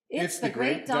It's the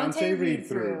Great Dante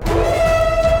Read-Through.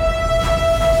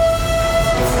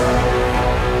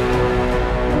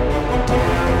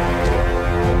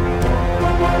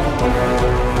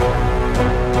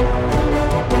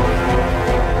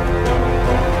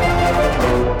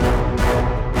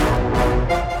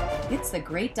 It's the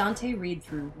Great Dante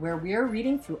Read-Through, where we're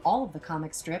reading through all of the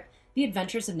comic strip, The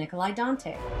Adventures of Nikolai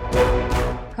Dante.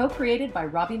 Co-created by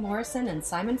Robbie Morrison and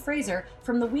Simon Fraser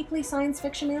from the weekly science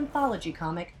fiction anthology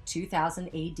comic 2000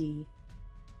 AD.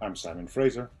 I'm Simon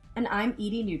Fraser. And I'm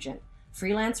Edie Nugent,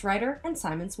 freelance writer and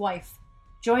Simon's wife.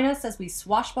 Join us as we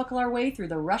swashbuckle our way through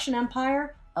the Russian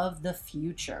Empire of the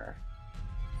future.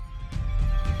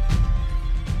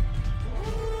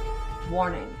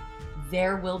 Warning,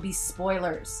 there will be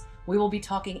spoilers. We will be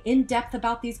talking in depth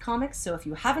about these comics, so if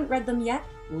you haven't read them yet,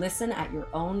 listen at your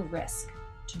own risk.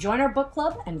 To join our book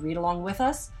club and read along with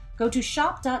us, go to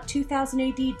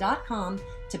shop.2000ad.com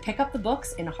to pick up the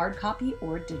books in hard copy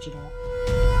or digital.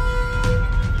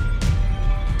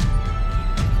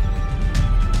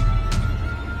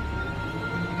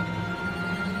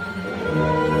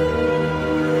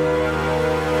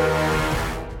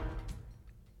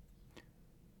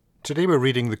 Today we're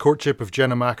reading The Courtship of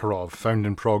Jena Makarov, found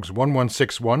in Prog's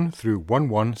 1161 through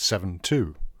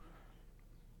 1172.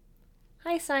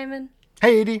 Hi, Simon.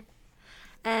 Hey, Edie.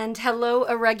 And hello,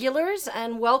 irregulars,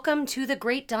 and welcome to the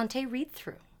Great Dante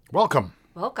Read-Through. Welcome.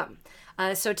 Welcome.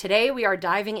 So today we are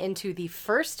diving into the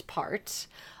first part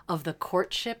of The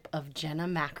Courtship of Jena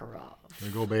Makarov. There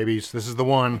you go, babies. This is the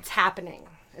one. It's happening.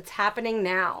 It's happening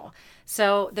now.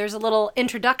 So there's a little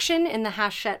introduction in the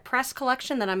Hachette Press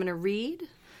collection that I'm going to read.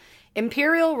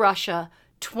 Imperial Russia,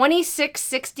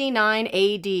 2669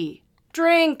 AD.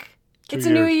 Drink! It's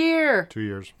a new year. 2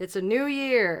 years. It's a new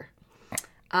year.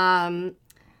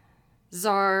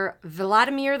 Tsar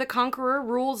Vladimir the Conqueror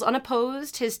rules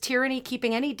unopposed, his tyranny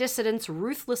keeping any dissidents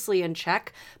ruthlessly in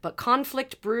check, but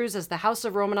conflict brews as the House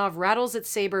of Romanov rattles its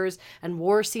sabers and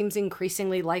war seems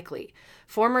increasingly likely.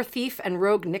 Former thief and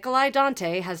rogue Nikolai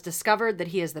Dante has discovered that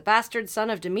he is the bastard son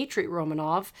of Dmitry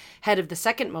Romanov, head of the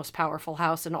second most powerful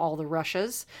house in all the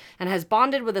Russias, and has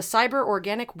bonded with a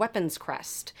cyber-organic weapons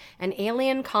crest, an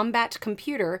alien combat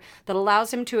computer that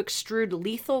allows him to extrude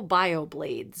lethal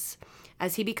bioblades.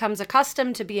 As he becomes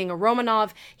accustomed to being a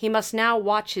Romanov, he must now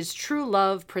watch his true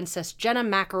love, Princess Jena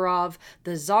Makarov,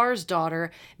 the Tsar's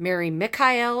daughter, marry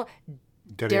Mikhail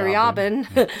Deryabin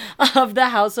of the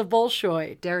House of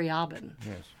Bolshoi. Deryabin.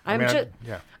 Yes.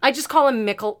 I just call him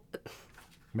Mikkel.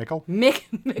 Mickle? Mickey.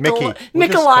 We'll Nikolai.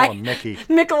 just call him Mickey.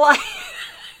 Nikolai.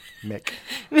 Mick.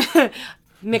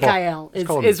 Mikhail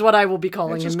is what I will be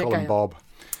calling him. Just call him Bob.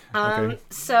 Okay.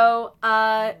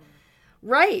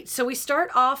 Right, so we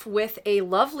start off with a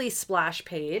lovely splash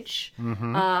page,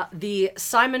 the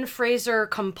Simon Fraser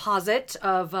composite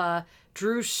of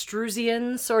Drew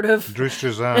Struzan, sort of. Drew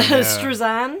Struzan.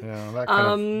 Struzan. Yeah, that kind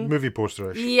of movie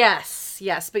poster-ish.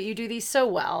 Yes, but you do these so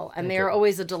well, and they are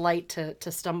always a delight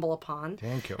to stumble upon.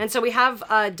 Thank you. And so we have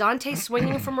Dante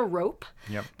swinging from a rope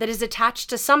that is attached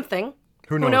to something.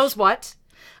 Who knows? Who knows what?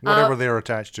 Whatever they're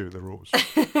attached to, the ropes.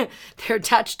 They're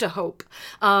attached to hope.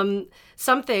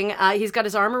 He's got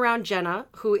his arm around Jena,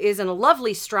 who is in a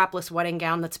lovely strapless wedding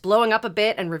gown that's blowing up a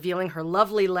bit and revealing her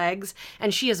lovely legs,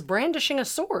 and she is brandishing a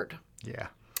sword. Yeah.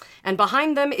 And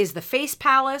behind them is the Face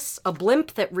Palace, a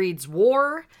blimp that reads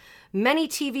war, many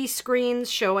TV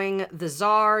screens showing the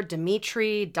Tsar,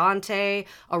 Dmitry, Dante,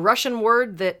 a Russian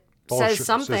word that says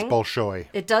something. It says Bolshoi.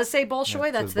 It does say Bolshoi?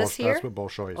 Yeah, that's this here? That's what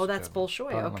Bolshoi is. Oh, that's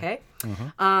Bolshoi. Okay.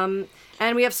 Mm-hmm.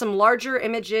 And we have some larger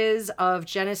images of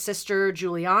Jena's sister,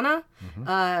 Julianna,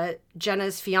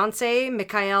 Jena's fiancé,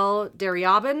 Mikhail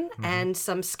Deryabin, and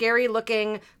some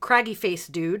scary-looking,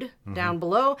 craggy-faced dude down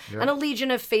below, and a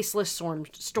legion of faceless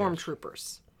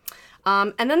stormtroopers.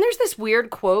 And then there's this weird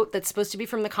quote that's supposed to be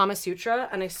from the Kama Sutra,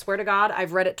 and I swear to God,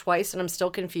 I've read it twice, and I'm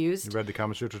still confused. You read the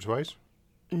Kama Sutra twice?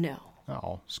 No.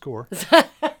 Oh, score.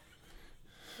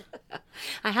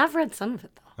 I have read some of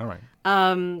it, though. All right.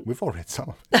 We've all read some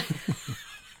of it.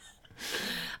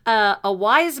 A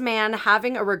wise man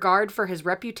having a regard for his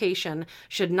reputation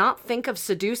should not think of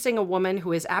seducing a woman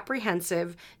who is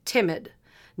apprehensive, timid,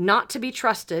 not to be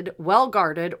trusted, well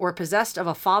guarded, or possessed of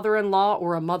a father-in-law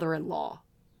or a mother-in-law.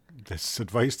 This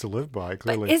advice to live by,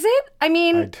 clearly. Is it? I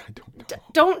mean, I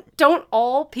don't know. Don't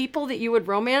all people that you would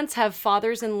romance have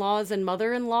fathers-in-laws and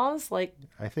mother-in-laws? Like,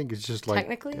 I think it's just like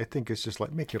technically? I think it's just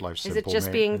like make your life simple. Is it just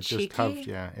mate. being It's cheeky?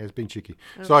 It's being cheeky.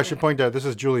 Okay. So I should point out this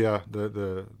is Julia,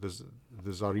 the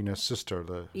Tsarina's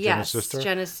sister, Jena's sister.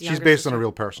 Jena's She's based on a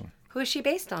real person. Who is she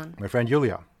based on? My friend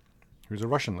Julia, who's a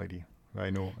Russian lady.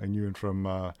 I knew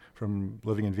from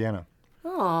living in Vienna.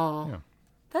 Oh. Yeah.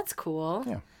 That's cool.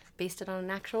 Yeah. Based it on an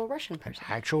actual Russian person.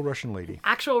 An actual Russian lady.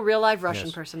 Actual real live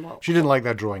Russian person. Well, she didn't like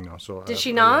that drawing though. So did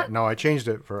she not? No, I changed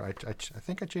it for. I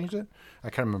think I changed it. I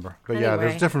can't remember. But yeah,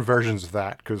 there's different versions of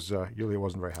that because Yulia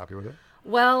wasn't very happy with it.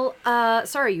 Well,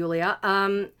 sorry, Yulia.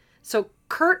 So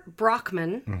Kurt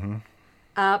Brockman.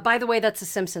 By the way, that's a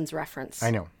Simpsons reference.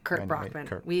 I know. Kurt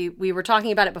Brockman. We were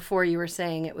talking about it before. You were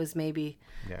saying it was maybe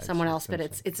someone else, but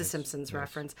it's a Simpsons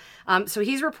reference. So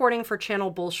he's reporting for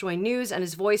Channel Bolshoi News, and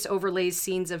his voice overlays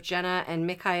scenes of Jena and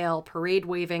Mikhail parade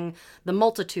waving the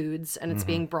multitudes, and it's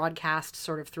being broadcast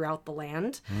sort of throughout the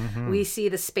land. We see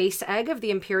the space egg of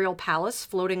the Imperial Palace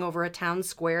floating over a town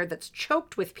square that's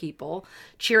choked with people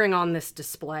cheering on this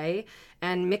display.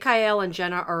 And Mikhail and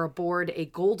Jena are aboard a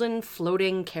golden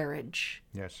floating carriage.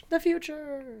 Yes. The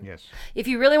future. Yes. If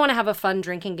you really want to have a fun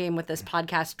drinking game with this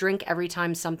podcast, drink every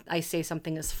time I say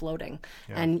something is floating.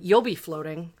 Yeah. And you'll be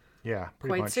floating. Yeah,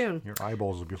 quite much. Soon. Your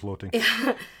eyeballs will be floating.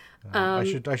 I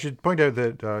should point out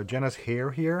that Jenna's hair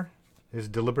here is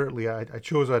deliberately... I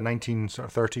chose a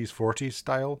 1930s, 40s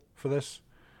style for this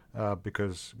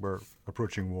because we're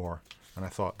approaching war. And I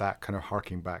thought that kind of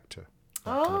harking back to...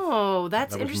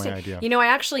 that's interesting. I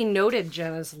actually noted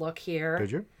Jenna's look here.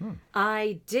 Did you?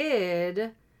 I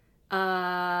did.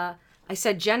 I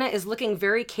said Jena is looking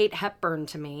very Kate Hepburn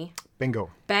to me.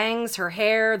 Bingo. Bangs, her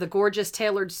hair, the gorgeous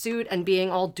tailored suit, and being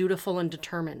all dutiful and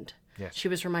determined. Yes. She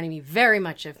was reminding me very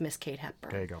much of Miss Kate Hepburn.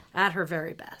 There you go. At her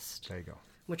very best. There you go.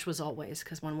 Which was always,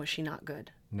 because when was she not good?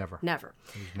 Never. There was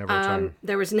never a time.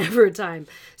 There was never a time.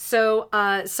 So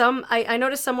I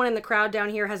noticed someone in the crowd down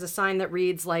here has a sign that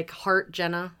reads like Heart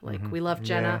Jena, like we love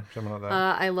Jena. Yeah, something like that.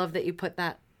 I love that you put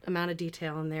that amount of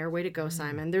detail in there. Way to go,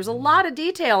 Simon. There's a lot of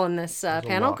detail in this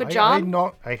panel. Good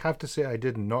job. I have to say I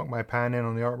did knock my pan in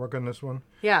on the artwork on this one.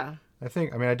 Yeah. I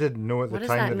didn't know at the time.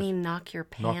 What does that mean, knock your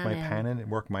pan in? Knock my pan in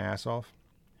and work my ass off.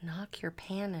 Knock your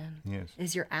pan in? Yes.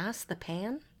 Is your ass the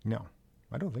pan? No,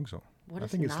 I don't think so. What I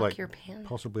is think it's knock like your pan?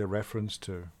 Possibly a reference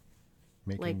to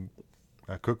making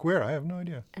cookware. I have no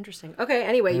idea. Interesting. Okay,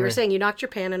 anyway, you were saying you knocked your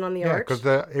pan in on the art. Yeah,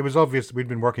 because it was obvious we'd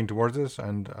been working towards this,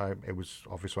 and it was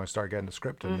obvious when I started getting the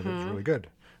script, and it was really good.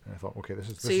 And I thought, okay, this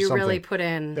is So you something. really put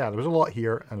in... Yeah, there was a lot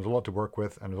here, and there was a lot to work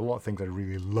with, and there was a lot of things I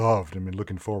really loved and been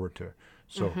looking forward to.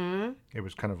 So it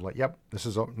was kind of like, yep, this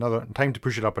is another time to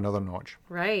push it up another notch.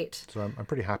 Right. So I'm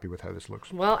pretty happy with how this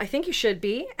looks. Well, I think you should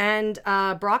be. And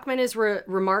Brockman is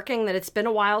remarking that it's been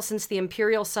a while since the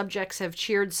imperial subjects have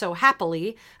cheered so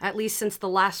happily, at least since the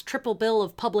last triple bill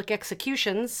of public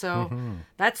executions. So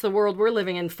that's the world we're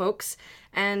living in, folks.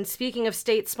 And speaking of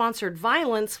state-sponsored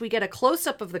violence, we get a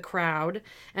close-up of the crowd,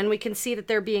 and we can see that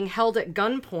they're being held at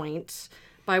gunpoint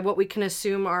by what we can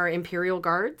assume are Imperial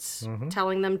guards,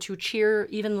 telling them to cheer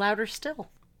even louder still.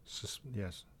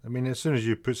 Yes. I mean, as soon as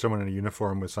you put someone in a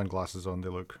uniform with sunglasses on, they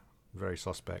look very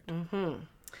suspect.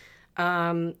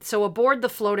 So aboard the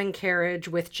floating carriage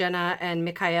with Jena and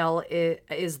Mikhail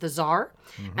is the Tsar,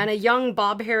 and a young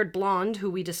bob-haired blonde who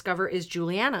we discover is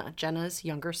Julianna, Jena's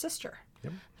younger sister.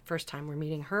 Yep. First time we're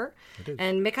meeting her. It is.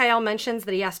 And Mikhail mentions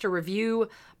that he has to review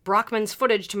Brockman's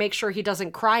footage to make sure he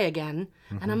doesn't cry again.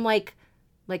 And I'm like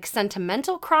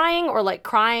sentimental crying, or like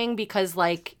crying because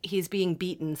like he's being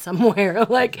beaten somewhere?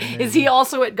 Is he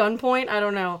also at gunpoint? I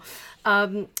don't know.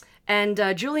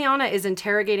 And Julianna is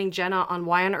interrogating Jena on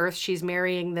why on earth she's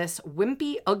marrying this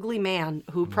wimpy, ugly man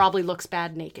who probably looks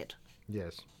bad naked.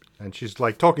 Yes. And she's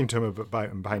like talking to him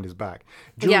about him behind his back.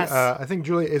 Yes. I think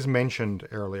Julia is mentioned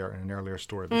earlier in an earlier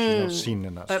story, but she's not seen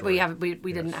in that story. But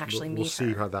we didn't actually meet her.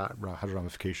 We'll see how that has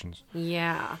ramifications.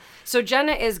 Yeah. So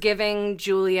Jena is giving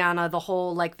Julianna the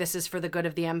whole, like, this is for the good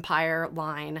of the Empire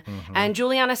line. And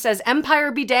Julianna says,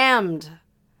 Empire be damned.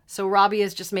 So Robbie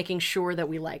is just making sure that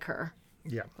we like her.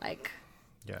 Yeah. Like,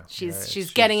 yeah.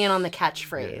 She's getting in on the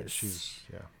catchfreeze.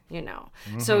 Yeah, You know.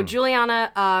 So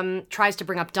Julianna tries to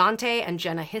bring up Dante, and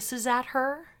Jena hisses at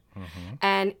her.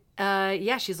 And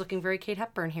she's looking very Kate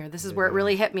Hepburn here. This is where it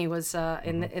really hit me, was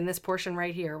in this portion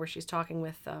right here where she's talking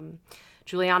with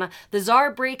Julianna. The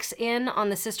Tsar breaks in on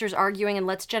the sisters arguing and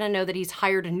lets Jena know that he's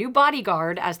hired a new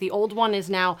bodyguard, as the old one is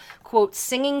now, quote,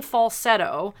 singing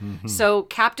falsetto. So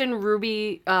Captain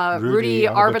Rudy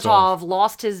Arbatov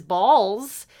lost his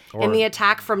balls in the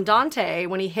attack from Dante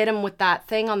when he hit him with that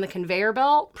thing on the conveyor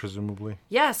belt. Presumably.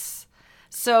 Yes.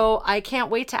 So I can't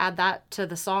wait to add that to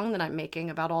the song that I'm making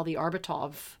about all the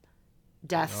Arbatov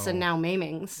deaths and now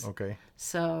maimings. Okay.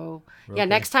 So,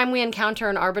 next time we encounter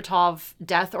an Arbatov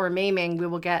death or maiming, we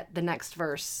will get the next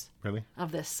verse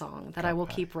of this song that I will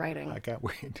keep writing. I can't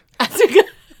wait.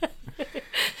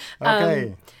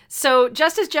 Okay. So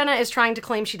just as Jena is trying to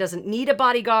claim she doesn't need a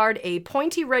bodyguard, a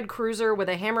pointy red cruiser with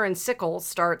a hammer and sickle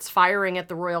starts firing at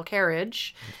the royal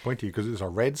carriage. It's pointy because it's a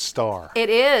red star. It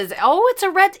is. Oh,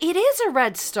 it is a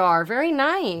red star. Very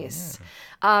nice.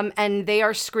 Yeah. And they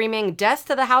are screaming, "Death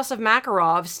to the House of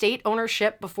Makarov, state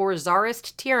ownership before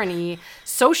czarist tyranny,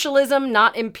 socialism,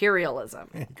 not imperialism."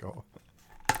 There you go.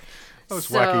 Those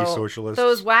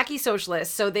wacky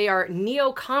socialists. So they are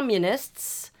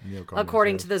neo-communists,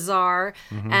 according to the Tsar.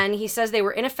 Mm-hmm. And he says they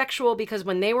were ineffectual because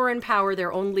when they were in power,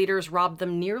 their own leaders robbed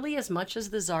them nearly as much as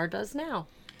the Tsar does now.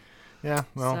 Yeah,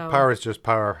 well, power is just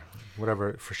power.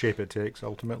 Whatever shape it takes,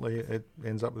 ultimately, it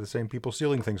ends up with the same people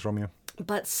stealing things from you.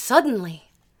 But suddenly,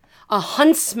 a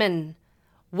huntsman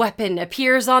weapon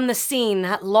appears on the scene,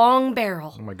 that long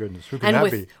barrel. Oh my goodness, who can that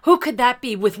be? Who could that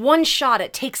be? With one shot,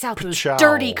 it takes out those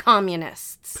dirty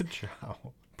communists. Pachow.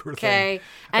 Poor okay. Thing.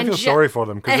 I feel sorry for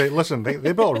them because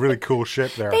they built a really cool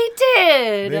ship there. They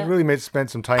did. They really spent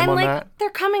some time on that. They're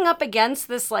coming up against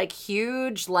this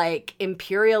huge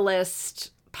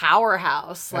imperialist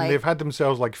powerhouse. And they've had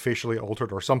themselves facially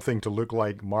altered or something to look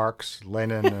like Marx,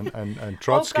 Lenin, and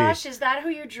Trotsky. Oh gosh, is that who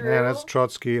you drew? Yeah, that's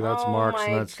Trotsky, that's Marx,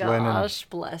 and that's Lenin. Oh my gosh,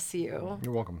 bless you.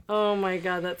 You're welcome. Oh my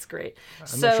god, that's great.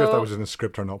 I'm not sure if that was in the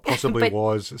script or not. Possibly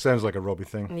was. It sounds like a Robbie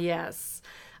thing. Yes.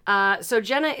 So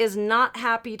Jena is not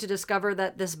happy to discover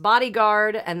that this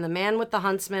bodyguard and the man with the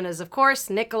huntsman is, of course,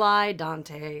 Nikolai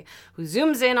Dante, who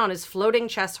zooms in on his floating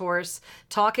chess horse,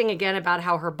 talking again about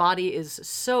how her body is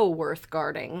so worth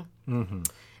guarding. Mm-hmm.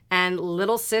 And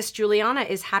little sis Julianna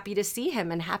is happy to see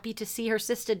him and happy to see her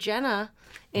sister Jena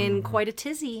in quite a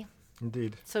tizzy.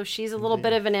 Indeed. So she's a little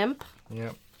bit of an imp.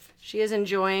 Yep. She is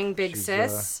enjoying Big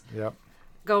Sis. Yep.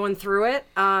 Going through it.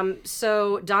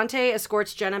 So Dante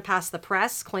escorts Jena past the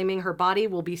press, claiming her body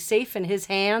will be safe in his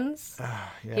hands.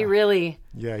 Yeah. He really...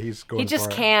 Yeah, he's going He just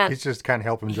for can't... He just can't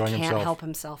help enjoying himself. He can't help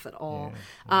himself at all.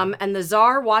 Yeah. And the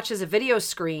Tsar watches a video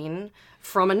screen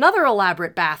from another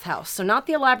elaborate bathhouse. So not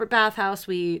the elaborate bathhouse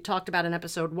we talked about in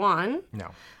episode 1.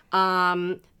 No.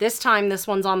 This time, this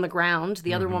one's on the ground.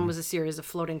 The other one was a series of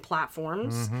floating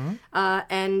platforms.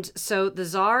 And so the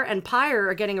Tsar and Pyre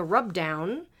are getting a rub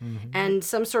down and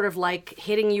some sort of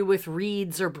hitting you with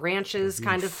reeds or branches,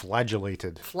 kind of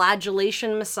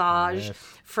flagellation massage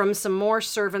from some more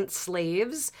servant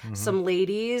slaves, some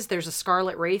ladies. There's a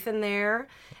scarlet wraith in there.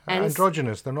 And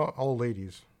androgynous. They're not all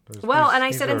ladies.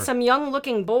 And some young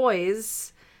looking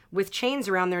boys with chains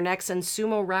around their necks and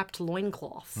sumo wrapped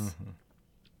loincloths.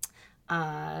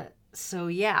 So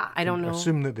yeah, I don't know.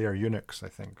 Assume that they are eunuchs, I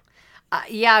think.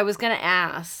 Yeah, I was going to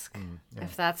ask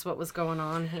if that's what was going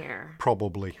on here.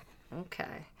 Probably.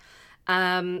 Okay.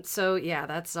 So yeah,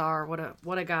 that's Tsar.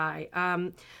 What a guy.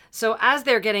 So as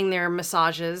they're getting their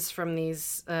massages from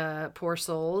these poor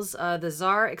souls, the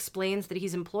Tsar explains that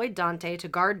he's employed Dante to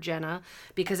guard Jena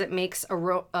because it makes a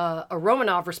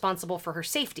Romanov responsible for her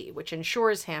safety, which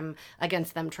ensures him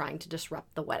against them trying to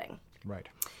disrupt the wedding. Right.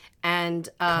 And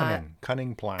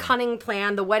cunning plan. Cunning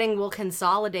plan. The wedding will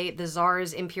consolidate the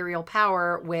Tsar's imperial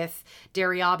power with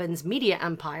Daryabin's media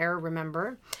empire,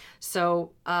 remember?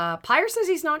 So Pyre says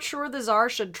he's not sure the Tsar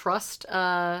should trust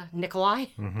Nikolai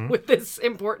with this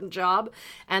important job.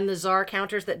 And the Tsar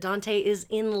counters that Dante is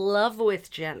in love with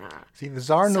Jena. See, the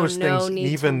Tsar knows things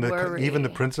even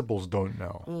the principals don't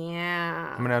know.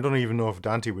 Yeah. I mean, I don't even know if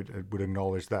Dante would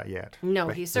acknowledge that yet. No,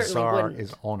 but he certainly wouldn't. The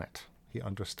Tsar is on it. He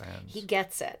understands. He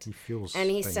gets it. He feels And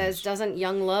he things. says, doesn't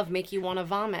young love make you want to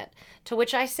vomit? To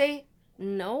which I say,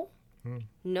 no.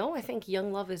 No, I think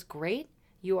young love is great.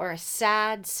 You are a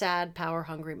sad, sad,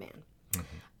 power-hungry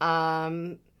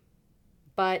man.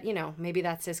 But, maybe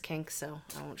that's his kink, so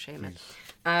I won't shame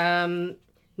it.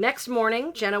 Next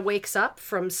morning, Jena wakes up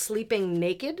from sleeping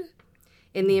naked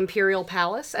in the Imperial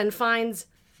Palace and finds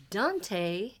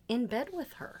Dante in bed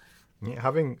with her.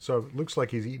 Yeah, it looks like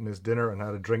he's eaten his dinner and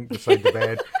had a drink beside the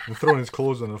bed and thrown his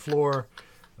clothes on the floor.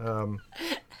 Look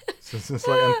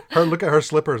at her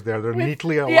slippers there. They're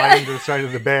neatly aligned to the side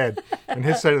of the bed. And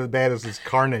his side of the bed is this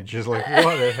carnage. He's like,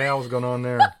 what the hell's going on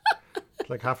there? It's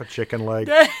like half a chicken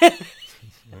leg.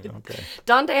 Okay.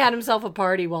 Dante had himself a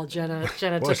party while Jena took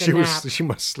a nap. She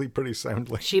must sleep pretty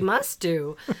soundly. She must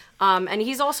do. And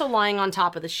he's also lying on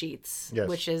top of the sheets, yes.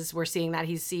 which is, we're seeing that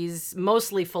he's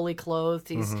mostly fully clothed.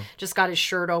 He's just got his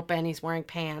shirt open. He's wearing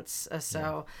pants.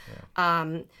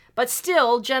 But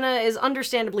still, Jena is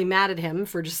understandably mad at him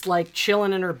for just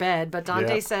chilling in her bed. But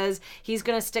Dante says he's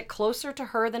going to stick closer to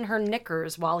her than her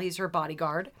knickers while he's her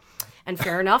bodyguard. And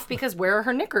fair enough, because where are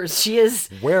her knickers? She is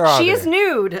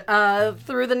nude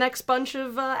through the next bunch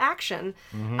of action.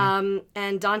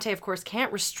 And Dante, of course,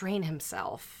 can't restrain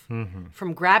himself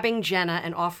from grabbing Jena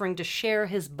and offering to share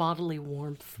his bodily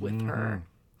warmth with her.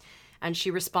 And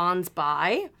she responds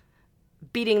by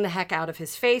beating the heck out of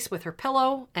his face with her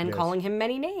pillow and calling him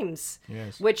many names.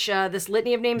 Yes. Which this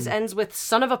litany of names ends with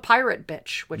son of a pirate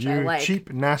bitch, which I like. You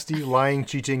cheap, nasty, lying,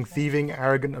 cheating, thieving,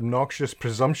 arrogant, obnoxious,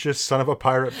 presumptuous son of a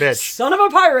pirate bitch. Son of a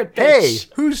pirate bitch. Hey,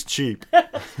 who's cheap?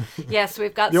 Yes,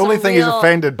 we've got the only thing he's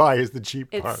offended by is the cheap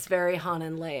part. It's very Han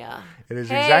and Leia. It is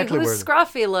exactly where it is. Who's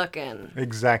scruffy looking?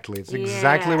 Exactly. It's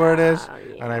exactly where it is.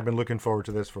 Yeah. And I've been looking forward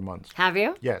to this for months. Have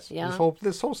you? Yes. Yeah.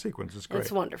 This whole sequence is great.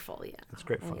 It's wonderful, yeah. It's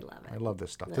great fun. Love it. I love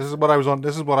this stuff. This is what I was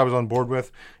on board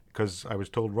with, because I was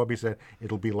told, Robbie said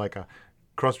it'll be like a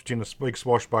cross between a big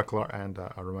swashbuckler and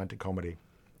a romantic comedy.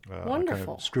 Wonderful. Kind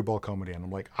of screwball comedy. And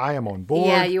I'm like, I am on board.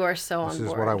 Yeah, you are so on board. This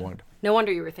is what I want. No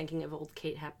wonder you were thinking of old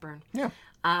Kate Hepburn. Yeah.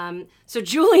 So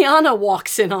Julianna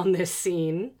walks in on this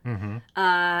scene,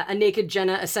 a naked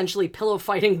Jena essentially pillow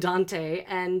fighting Dante,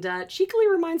 and cheekily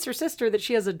reminds her sister that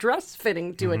she has a dress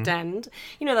fitting to attend.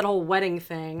 You know, that whole wedding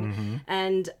thing.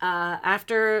 And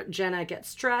after Jena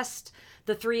gets dressed,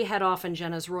 the three head off in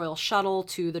Jena's royal shuttle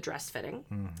to the dress fitting.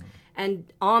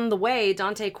 And on the way,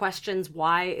 Dante questions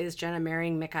why is Jena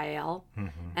marrying Mikhail,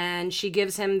 and she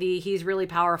gives him the he's really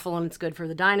powerful and it's good for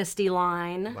the dynasty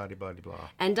line. Blah, blah, blah.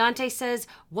 And Dante says,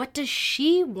 what does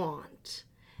she want?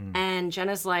 And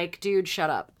Jenna's like, dude, shut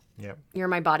up. Yep. You're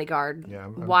my bodyguard. Yeah,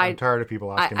 I'm tired of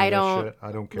people asking me this shit.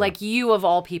 I don't care. Like, you of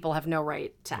all people have no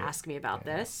right to ask me about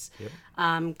this.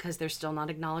 Because they're still not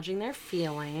acknowledging their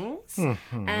feelings.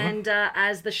 And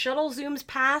as the shuttle zooms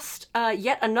past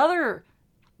yet another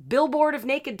billboard of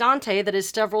naked Dante that is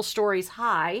several stories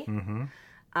high,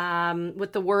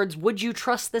 with the words, would you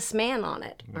trust this man on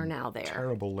it, are now there.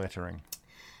 Terrible lettering.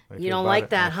 You don't like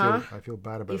that, huh? I feel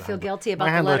bad about it. You feel guilty about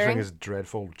the lettering? My handlettering is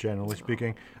dreadful, generally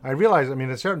speaking. I realize,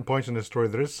 at certain points in this story,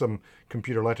 there is some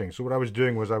computer lettering. So what I was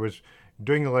doing was I was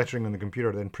doing the lettering on the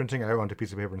computer, then printing it out onto a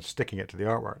piece of paper and sticking it to the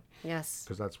artwork. Yes.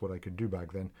 Because that's what I could do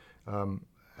back then.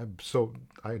 So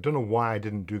I don't know why I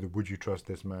didn't do the would you trust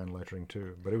this man lettering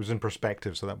too, but it was in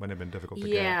perspective, so that might have been difficult to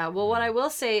get. Yeah, well, what I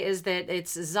will say is that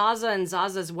it's Zaza and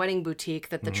Zaza's wedding boutique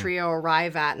that the trio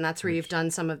arrive at, and that's where you've done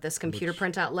some of this computer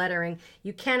printout lettering.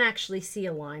 You can actually see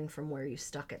a line from where you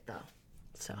stuck it, though.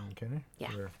 So, okay. Yeah.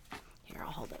 Here,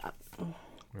 I'll hold it up.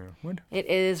 Where? What? It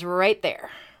is right there.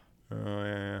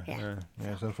 Oh, yeah.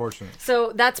 It's unfortunate.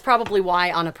 So that's probably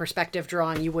why on a perspective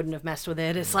drawing you wouldn't have messed with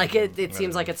it. It's like it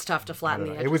seems like it's tough to flatten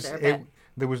the edges there.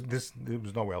 It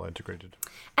was not well integrated.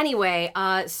 Anyway,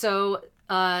 so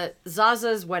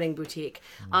Zaza's wedding boutique.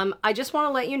 I just want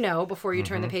to let you know before you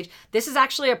turn the page, this is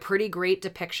actually a pretty great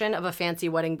depiction of a fancy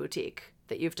wedding boutique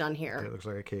that you've done here. It looks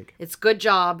like a cake. It's good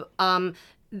job.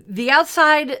 The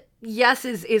outside, yes,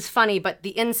 is funny, but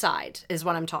the inside is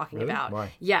what I'm talking about.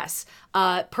 Why? Yes.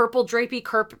 Purple drapey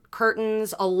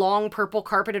curtains, a long purple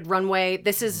carpeted runway.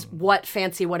 This is what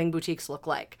fancy wedding boutiques look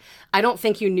like. I don't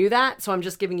think you knew that, so I'm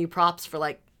just giving you props for,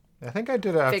 I think I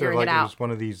did it after, it was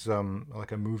one of these,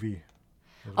 like a movie.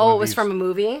 It was from a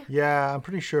movie? Yeah, I'm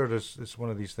pretty sure it's one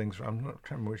of these things. I'm not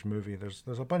trying to remember which movie. There's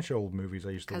a bunch of old movies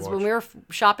I used to watch. Because when we were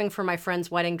shopping for my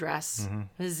friend's wedding dress,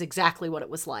 this is exactly what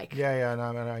it was like. Yeah, and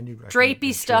I knew.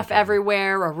 Drapey stuff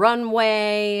everywhere, a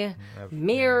runway,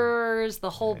 mirrors,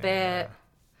 the whole bit.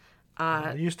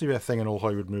 There used to be a thing in old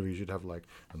Hollywood movies. You'd have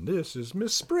and this is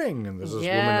Miss Spring, and there's this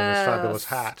woman in this fabulous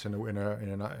hat in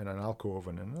an alcove,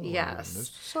 and and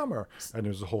there's summer, and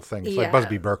there's the whole thing. It's like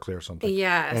Busby Berkeley or something.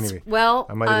 Yes. Anyway, well,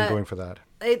 I might have been going for that.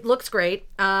 It looks great,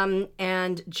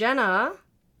 and Jena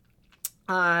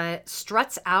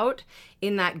struts out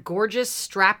in that gorgeous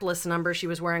strapless number she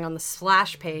was wearing on the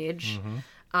splash page.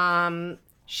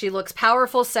 She looks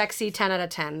powerful, sexy, 10 out of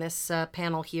 10. This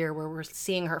panel here where we're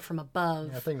seeing her from above.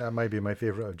 Yeah, I think that might be my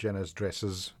favorite of Jenna's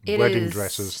dresses, wedding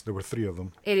dresses. There were 3 of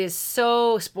them. It is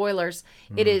so, spoilers,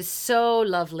 it is so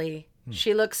lovely.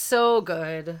 She looks so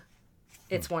good.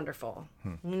 It's wonderful.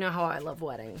 You know how I love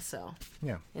weddings, so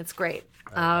yeah, it's great.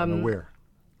 I'm aware.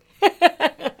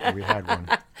 We had one.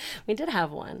 We did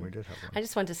have one. We did have one. I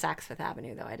just went to Saks Fifth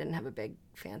Avenue, though. I didn't have a big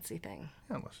fancy thing.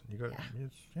 Yeah, listen, you got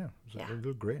it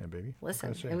looked great, baby.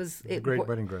 Listen, it was a great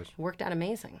wedding dress. Worked out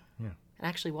amazing. Yeah. It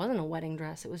actually wasn't a wedding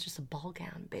dress. It was just a ball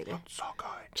gown, baby. So good.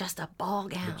 Just a ball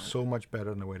gown. It's so much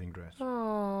better than a wedding dress.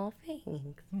 Oh,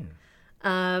 thanks.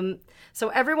 So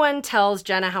everyone tells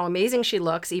Jena how amazing she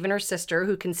looks, even her sister,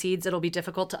 who concedes it'll be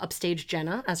difficult to upstage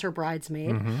Jena as her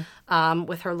bridesmaid,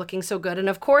 with her looking so good. And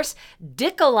of course,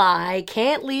 Dickolai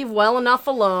can't leave well enough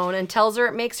alone and tells her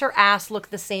it makes her ass look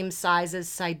the same size as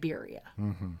Siberia.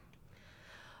 Mm-hmm.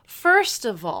 First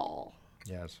of all,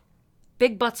 yes,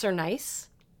 big butts are nice.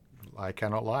 I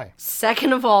cannot lie.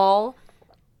 Second of all,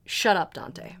 shut up,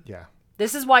 Dante. Yeah.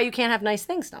 This is why you can't have nice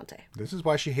things, Dante. This is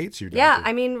why she hates you, Dante. Yeah,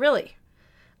 I mean, really.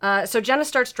 So Jena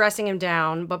starts dressing him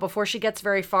down, but before she gets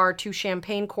very far, 2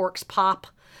 champagne corks pop,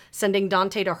 sending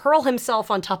Dante to hurl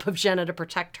himself on top of Jena to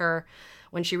protect her.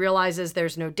 When she realizes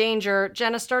there's no danger,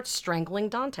 Jena starts strangling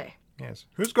Dante. Yes.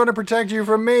 Who's going to protect you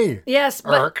from me? Yes,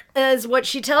 but is what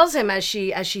she tells him as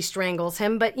she strangles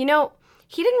him. But, you know,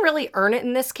 he didn't really earn it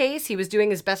in this case. He was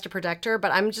doing his best to protect her,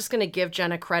 but I'm just going to give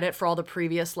Jena credit for all the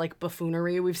previous,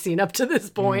 buffoonery we've seen up to this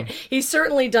point. He's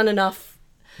certainly done enough.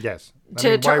 Yes.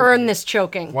 To earn this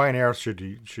choking. Why on earth should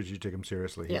you take him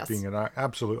seriously? He's Yes. being an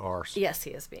absolute arse. Yes,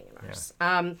 he is being an arse.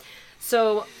 Yeah.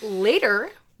 So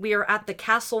later, we are at the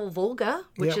Castle Volga,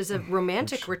 which is a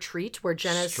romantic retreat where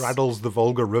Jena straddles the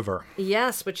Volga River.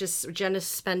 Yes, which is Jenna's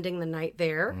spending the night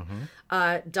there.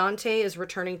 Dante is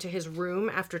returning to his room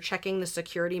after checking the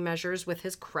security measures with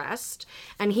his crest,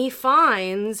 and he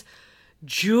finds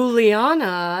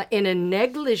Julianna in a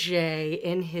negligee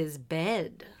in his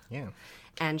bed. Yeah.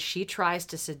 And she tries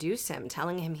to seduce him,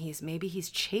 telling him he's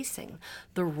chasing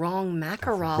the wrong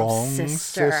Makarov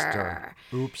sister.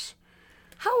 Oops.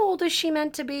 How old is she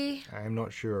meant to be? I'm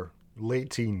not sure. Late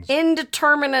teens.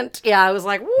 Indeterminate. Yeah, I was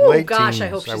like, whoa, late gosh, teens, I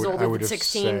hope she's older than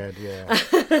 16. Said,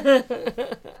 yeah.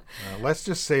 Let's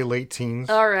just say late teens.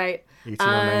 All right. 18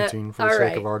 or 19 for the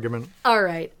sake of argument. All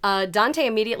right. Dante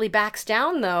immediately backs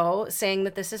down, though, saying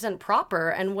that this isn't proper.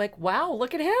 And wow,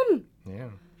 look at him. Yeah.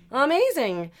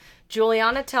 Amazing.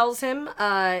 Julianna tells him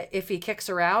if he kicks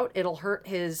her out, it'll hurt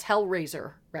his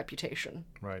Hellraiser reputation.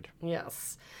 Right.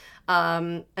 Yes.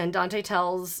 And Dante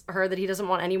tells her that he doesn't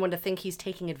want anyone to think he's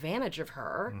taking advantage of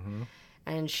her.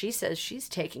 And she says she's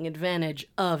taking advantage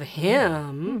of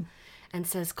him and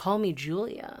says, call me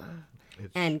Julia.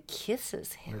 And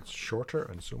kisses him. It's shorter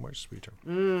and so much sweeter.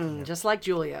 Just like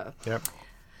Julia. Yep.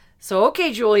 So,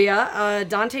 okay, Julia.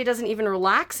 Dante doesn't even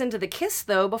relax into the kiss,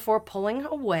 though, before pulling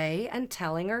away and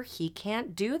telling her he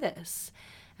can't do this.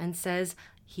 And says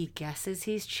he guesses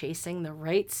he's chasing the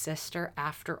right sister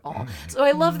after all. So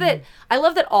I love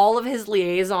that all of his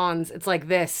liaisons, it's like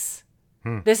this.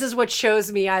 This is what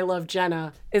shows me I love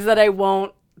Jena, is that I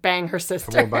won't bang her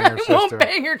sister. I won't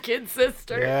bang her kid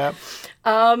sister.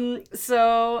 Yep.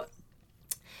 So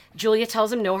Julia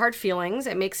tells him no hard feelings.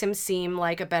 It makes him seem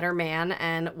like a better man.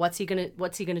 And what's he gonna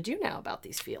do now about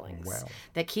these feelings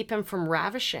that keep him from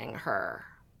ravishing her?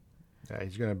 Yeah,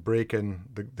 he's going to break in.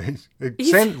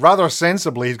 Rather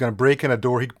sensibly, he's going to break in a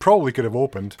door he probably could have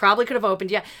opened.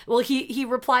 Yeah. Well, he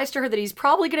replies to her that he's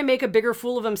probably going to make a bigger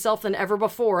fool of himself than ever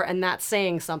before, and that's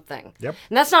saying something. Yep.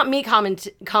 And that's not me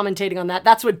commentating on that.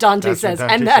 That's what Dante says,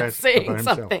 and that's saying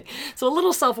something. So a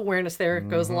little self-awareness there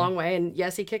goes a long way. And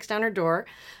yes, he kicks down her door,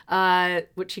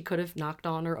 which he could have knocked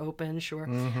on or opened, sure,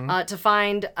 to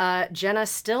find Jena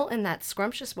still in that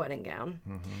scrumptious wedding gown.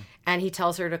 And he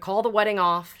tells her to call the wedding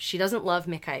off. She doesn't love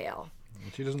Mikhail.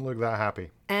 She doesn't look that happy.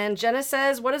 And Jena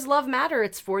says, what does love matter?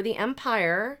 It's for the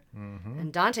Empire.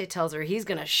 And Dante tells her he's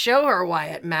going to show her why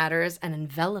it matters and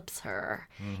envelops her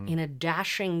in a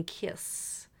dashing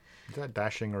kiss. Is that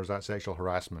dashing or is that sexual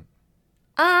harassment?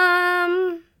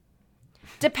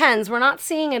 Depends. We're not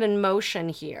seeing it in motion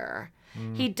here.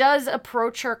 He does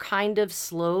approach her kind of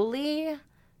slowly,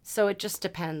 so it just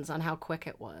depends on how quick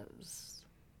it was.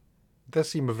 He does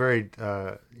seem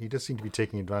to be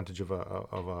taking advantage of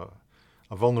a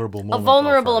vulnerable moment. A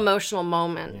vulnerable emotional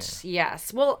moment,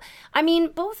 yes. Well, I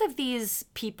mean, both of these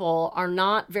people are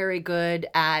not very good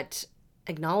at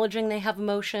acknowledging they have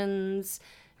emotions,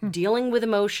 dealing with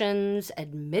emotions,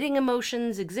 admitting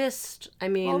emotions exist. I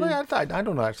mean... Well, I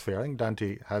don't know, that's fair. I think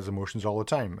Dante has emotions all the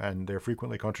time, and they're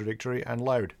frequently contradictory and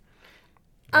loud.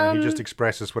 He just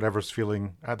expresses whatever's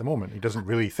feeling at the moment. He doesn't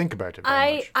really think about it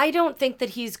very much. I don't think that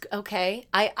he's... Okay.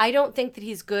 I don't think that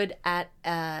he's good at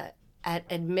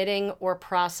admitting or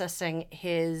processing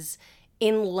his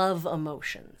in-love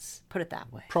emotions. Put it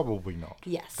that way. Probably not.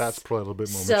 Yes. That's probably a little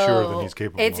bit more mature than he's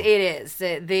capable of. It is.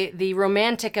 The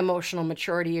romantic emotional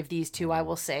maturity of these two, I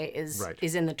will say,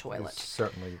 is in the toilet. It's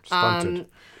certainly stunted.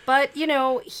 But, you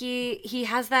know, he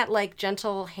has that,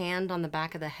 gentle hand on the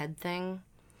back of the head thing,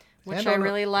 which I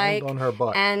really like. And on her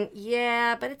butt. And,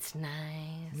 yeah, but it's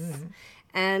nice.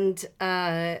 And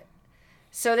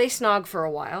so they snog for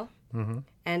a while.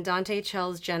 And Dante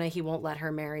tells Jena he won't let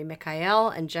her marry Mikhail,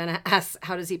 and Jena asks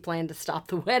how does he plan to stop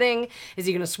the wedding? Is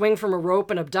he going to swing from a rope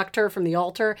and abduct her from the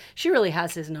altar? She really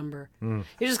has his number. You're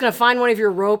just going to find one of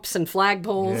your ropes and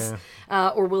flagpoles,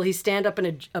 or will he stand up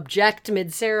and object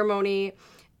mid-ceremony?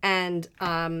 And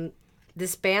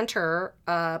this banter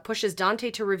pushes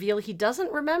Dante to reveal he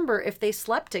doesn't remember if they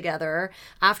slept together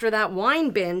after that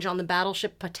wine binge on the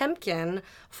battleship Potemkin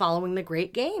following the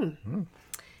Great Game.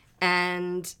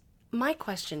 And my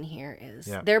question here is,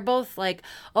 they're both like,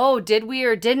 oh, did we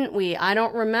or didn't we? I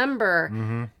don't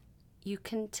remember. You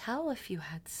can tell if you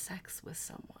had sex with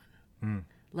someone.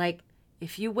 Like,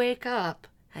 if you wake up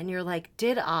and you're like,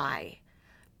 did I?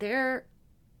 There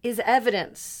is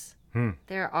evidence.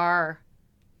 There are,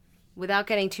 without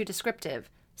getting too descriptive,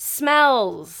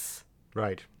 smells.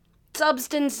 Right.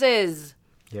 Substances.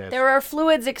 Yes. There are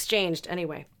fluids exchanged.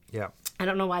 Anyway. Yeah. I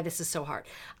don't know why this is so hard.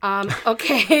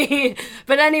 Okay.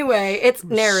 But anyway, it's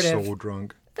narrative. So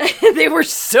drunk. They were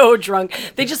so drunk.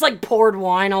 They just like poured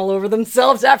wine all over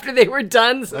themselves after they were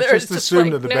done. So Let's just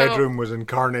assume that the bedroom was in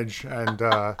carnage, and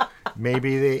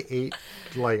maybe they ate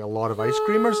like a lot of ice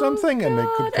cream or something, and they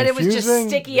could confusing. And it was just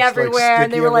sticky everywhere,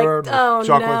 and they were like, "Oh,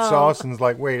 chocolate sauce," and it's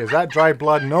like, "Wait, is that dry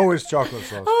blood?" No, it's chocolate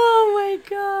sauce. Oh my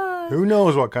god! Who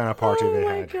knows what kind of party they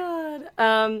had?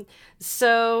 Oh my god!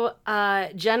 So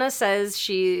Jena says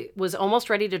she was almost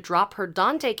ready to drop her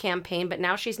Dante campaign, but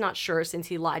now she's not sure since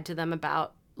he lied to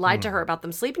her about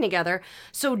them sleeping together.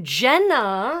 So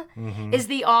Jena is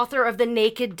the author of the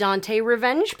Naked Dante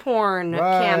revenge porn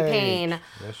campaign.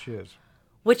 Yes, she is.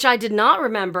 Which I did not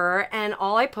remember, and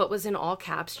all I put was in all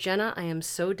caps, Jena, I am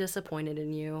so disappointed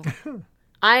in you.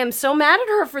 I am so mad at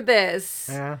her for this.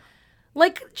 Yeah.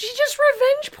 Like, she just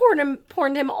revenge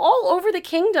porned him all over the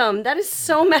kingdom. That is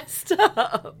so messed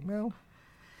up. Well.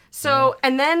 So,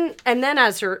 and then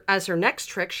as her next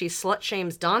trick, she slut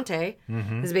shames Dante.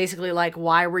 Is basically like,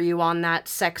 why were you on that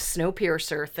sex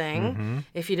Snowpiercer thing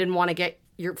if you didn't want to get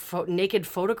your naked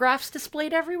photographs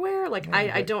displayed everywhere? Like,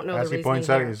 I don't know the reason. As he points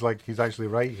out, he's like, he's actually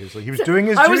right. He's like, he was doing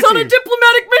his I duty. was on a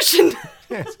diplomatic mission.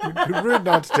 Yes, rude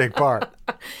not to take part.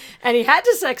 And he had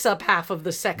to sex up half of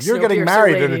the sex. You're getting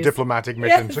married in a diplomatic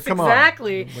mission, so come on.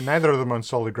 Exactly. Well, neither of them on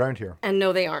solid ground here. And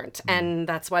no, they aren't. And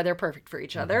that's why they're perfect for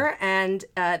each other. And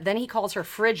then he calls her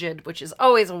frigid, which is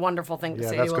always a wonderful thing to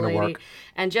say to a lady. Work.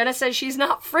 And Jena says she's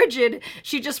not frigid.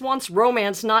 She just wants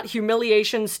romance, not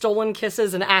humiliation, stolen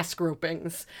kisses, and ass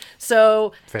gropings.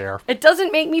 So fair. It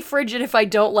doesn't make me frigid if I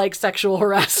don't like sexual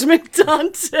harassment,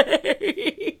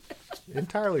 Dante.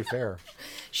 Entirely fair.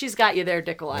 She's got you there,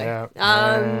 Dickolai.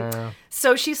 Yeah.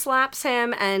 So she slaps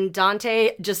him, and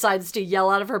Dante decides to yell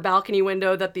out of her balcony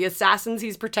window that the assassins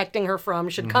he's protecting her from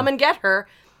should come and get her.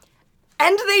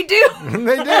 And they do. And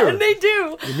they do. And they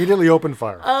do. Immediately open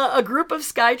fire. A group of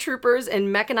sky troopers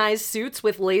in mechanized suits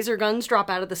with laser guns drop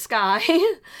out of the sky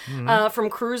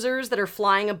from cruisers that are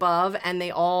flying above, and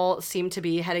they all seem to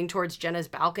be heading towards Jena's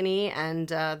balcony and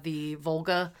the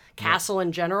Volga castle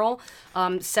in general.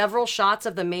 Several shots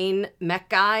of the main mech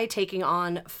guy taking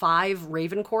on 5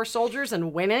 Raven Corps soldiers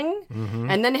and winning.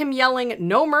 And then him yelling,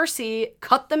 "No mercy,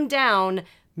 cut them down,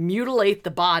 mutilate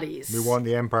the bodies." We want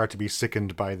the Empire to be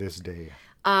sickened by this day.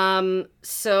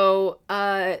 So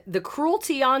the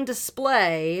cruelty on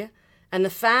display and the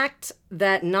fact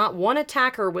that not one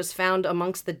attacker was found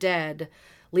amongst the dead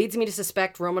leads me to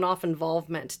suspect Romanov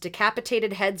involvement.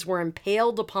 Decapitated heads were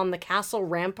impaled upon the castle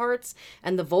ramparts,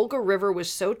 and the Volga River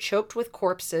was so choked with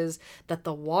corpses that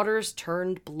the waters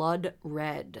turned blood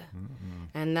red.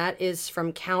 And that is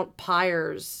from Count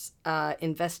Pyre's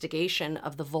investigation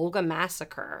of the Volga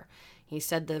massacre. He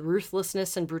said the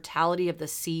ruthlessness and brutality of the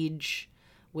siege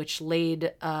which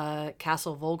laid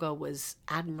Castle Volga was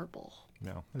admirable.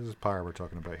 No, this is Pyre we're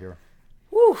talking about here.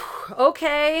 Whew,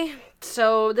 okay,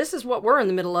 so this is what we're in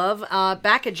the middle of.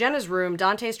 Back at Jena's room,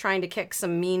 Dante's trying to kick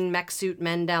some mean mech suit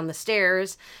men down the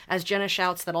stairs as Jena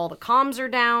shouts that all the comms are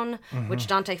down, which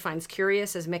Dante finds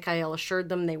curious as Mikhail assured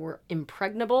them they were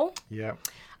impregnable. Yeah.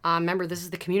 Remember, this is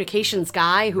the communications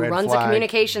guy who Red runs flag. the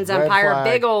communications Red empire. flag.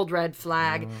 Big old red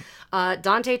flag.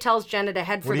 Dante tells Jena to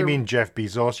head for What do you mean, Jeff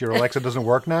Bezos? Your Alexa doesn't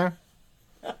work now?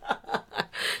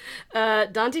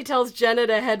 Dante tells Jena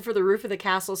to head for the roof of the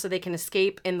castle so they can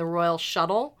escape in the royal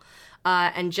shuttle.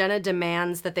 And Jena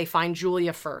demands that they find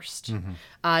Julia first.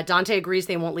 Dante agrees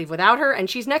they won't leave without her, and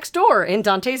she's next door in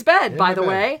Dante's bed, by the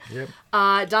way.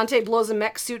 Yep. Dante blows a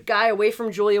mech suit guy away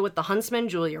from Julia with the huntsman.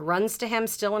 Julia runs to him,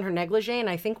 still in her negligee, and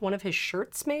I think one of his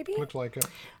shirts, maybe? Looks like it.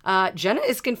 Jena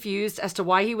is confused as to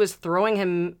why he was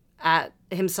throwing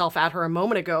himself at her a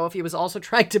moment ago if he was also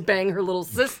trying to bang her little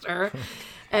sister.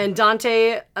 And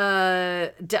Dante,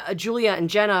 Julia and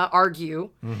Jena argue.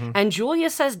 And Julia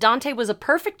says Dante was a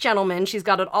perfect gentleman. She's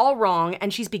got it all wrong.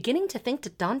 And she's beginning to think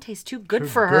that Dante's too good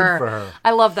for her.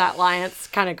 I love that line. It's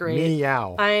kind of great.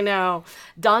 Meow. I know.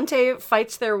 Dante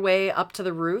fights their way up to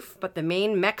the roof, but the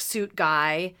main mech suit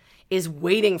guy is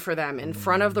waiting for them in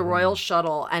front of the royal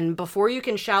shuttle. And before you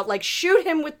can shout, like, shoot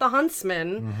him with the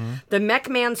huntsman, the mech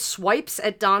man swipes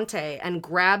at Dante and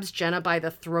grabs Jena by the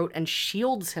throat and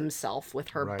shields himself with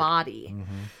her body.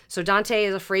 So Dante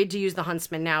is afraid to use the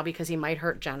huntsman now because he might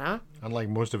hurt Jena. Unlike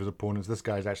most of his opponents, this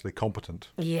guy's actually competent.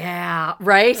 Yeah,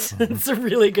 right? It's a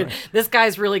really good... This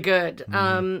guy's really good.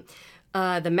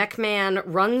 The mech man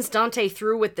runs Dante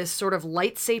through with this sort of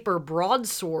lightsaber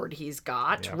broadsword he's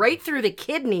got, right through the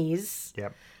kidneys.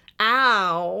 Yep.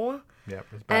 Ow. Yep,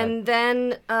 it's bad. And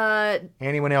then...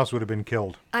 anyone else would have been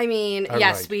killed. I mean,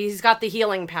 yes, but he's got the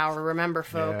healing power, remember,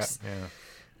 folks.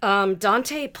 Yeah.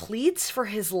 Dante pleads for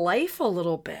his life a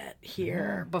little bit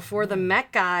here before the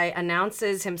mech guy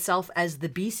announces himself as the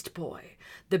Beast Boy,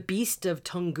 the Beast of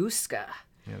Tunguska.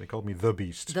 Yeah, they called me the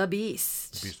Beast. The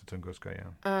Beast. The Beast of Tunguska,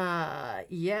 yeah.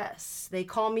 Yes. They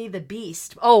call me the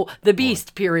Beast. Oh, the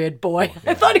Beast, period, boy.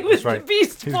 Yeah, I thought he was right. the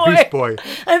Beast He's Boy. Beast Boy.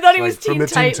 I thought he was from Teen the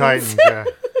Titans. Teen Titans, yeah.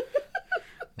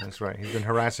 That's right. He's been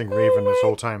harassing Raven this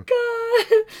whole time.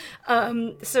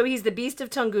 So he's the Beast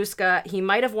of Tunguska. He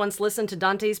might have once listened to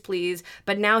Dante's pleas,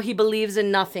 but now he believes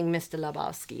in nothing, Mr.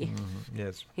 Lebowski.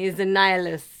 Yes. He's a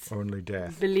nihilist. Only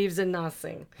death. Believes in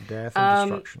nothing. Death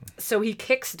and destruction. So he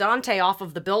kicks Dante off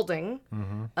of the building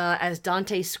as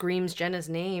Dante screams Jenna's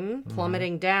name,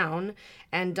 plummeting down.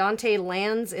 And Dante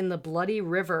lands in the bloody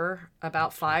river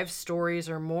about 5 stories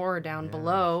or more down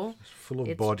below. It's full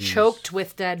of bodies. Choked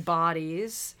with dead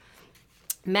bodies.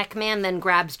 Mech Man then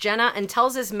grabs Jena and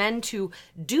tells his men to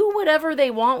do whatever they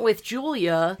want with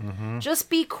Julia. Just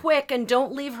be quick and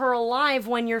don't leave her alive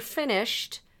when you're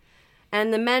finished.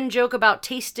 And the men joke about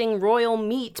tasting royal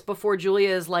meat before Julia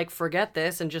is like, forget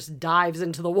this, and just dives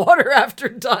into the water after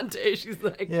Dante. She's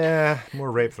like... Yeah,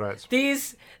 more rape threats.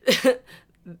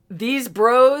 These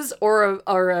bros or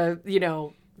a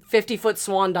 50-foot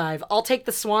swan dive. I'll take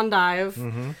the swan dive.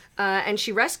 And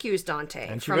she rescues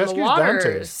Dante from the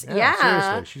waters. Dante. Yeah,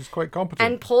 seriously. She's quite competent.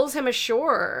 And pulls him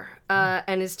ashore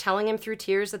and is telling him through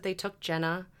tears that they took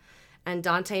Jena. And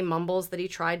Dante mumbles that he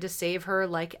tried to save her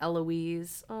like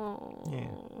Eloise. Oh. Yeah.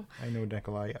 I know,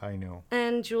 Nikolai. I know.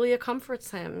 And Julia comforts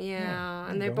him. Yeah.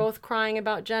 And they're both crying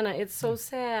about Jena. It's so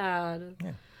sad.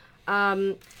 Yeah.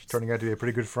 She's turning out to be a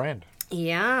pretty good friend.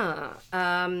 Yeah.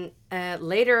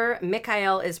 Later,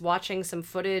 Mikhail is watching some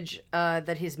footage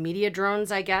that his media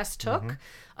drones, I guess, took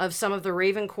of some of the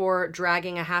Raven Corps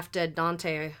dragging a half-dead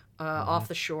Dante off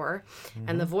the shore.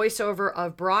 And the voiceover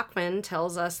of Brockman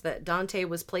tells us that Dante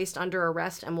was placed under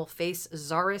arrest and will face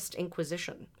Tsarist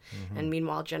Inquisition. And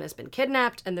meanwhile, Jen has been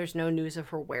kidnapped and there's no news of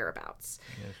her whereabouts.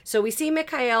 Yes. So we see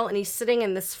Mikhail and he's sitting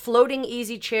in this floating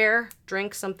easy chair,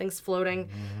 drink, something's floating,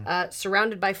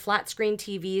 surrounded by flat screen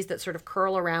TVs that sort of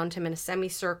curl around him in a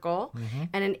semicircle.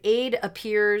 And an aide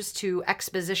appears to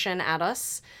exposition at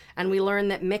us. And we learn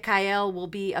that Mikhail will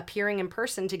be appearing in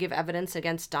person to give evidence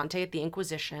against Dante at the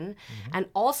Inquisition. And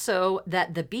also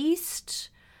that the Beast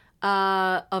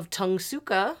of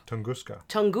Tunguska,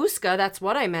 that's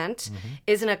what I meant,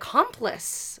 is an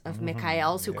accomplice of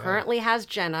Mikhail's who currently has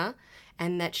Jena.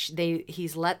 And that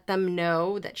he's let them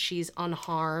know that she's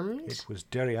unharmed. It was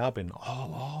Deriabin all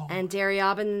along. And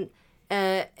Deriabin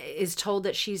is told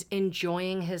that she's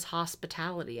enjoying his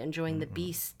hospitality, enjoying the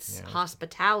Beast's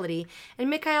hospitality. And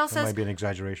Mikhail says... That might be an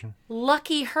exaggeration.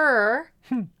 Lucky her.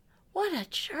 What a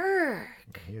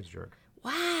jerk. He is a jerk.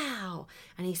 Wow.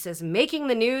 And he says, making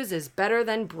the news is better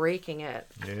than breaking it.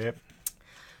 Yep.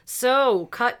 So,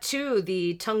 cut to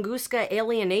the Tunguska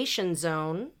alienation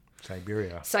zone.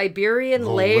 Siberian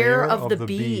lair of the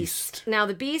beast. Now,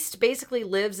 the Beast basically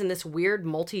lives in this weird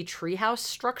multi-treehouse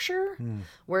structure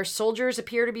where soldiers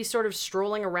appear to be sort of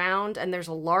strolling around, and there's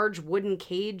a large wooden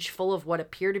cage full of what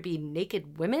appear to be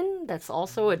naked women that's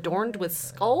also adorned with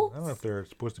skulls. I don't know if they're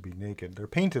supposed to be naked. They're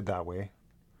painted that way.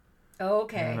 Oh,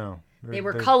 okay. I don't know. They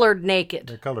were colored naked.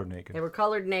 They're colored naked. They were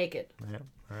colored naked. Yeah,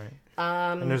 all right.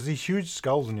 And there's these huge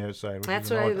skulls on the outside. Which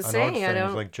that's is what I was saying. I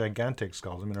don't... like gigantic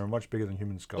skulls. I mean, they're much bigger than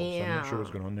human skulls. Yeah. So I'm not sure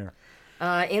what's going on there.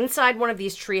 Inside one of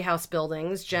these treehouse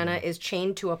buildings, Jena is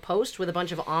chained to a post with a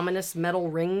bunch of ominous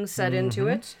metal rings set into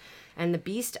it. And the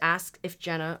Beast asks if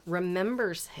Jena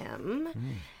remembers him.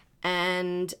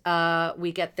 And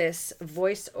we get this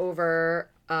voiceover.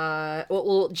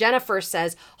 Jena first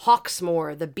says,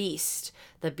 Hawksmoor, the Beast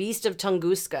of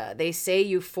Tunguska. They say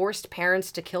you forced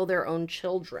parents to kill their own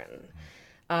children.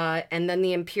 And then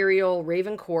the Imperial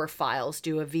Raven Corps files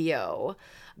do a VO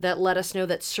that let us know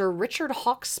that Sir Richard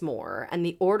Hawksmoor and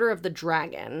the Order of the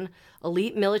Dragon,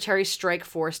 elite military strike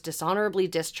force dishonorably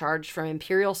discharged from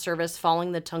Imperial service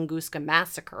following the Tunguska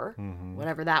massacre,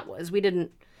 whatever that was. We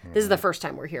didn't... This is the first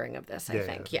time we're hearing of this, I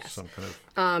think. Yes. Some kind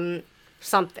of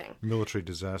something. Military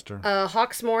disaster.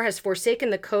 Hawksmoor has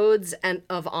forsaken the codes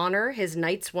of honor his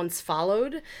knights once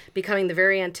followed, becoming the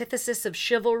very antithesis of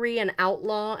chivalry and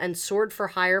outlaw and sword for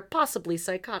hire, possibly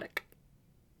psychotic.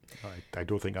 I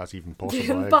don't think that's even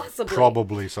possible. Possibly.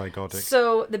 Probably psychotic.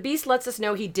 So the Beast lets us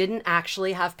know he didn't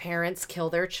actually have parents kill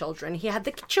their children. He had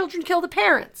the children kill the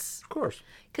parents. Of course.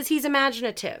 Because he's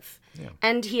imaginative. Yeah.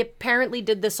 And he apparently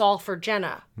did this all for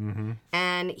Jena. Mm-hmm.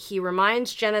 And he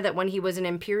reminds Jena that when he was in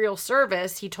Imperial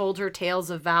service, he told her tales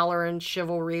of valor and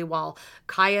chivalry while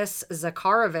Caius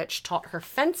Zakharovich taught her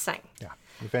fencing. Yeah.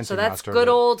 So that's good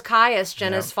old Caius,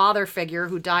 Jena's father figure,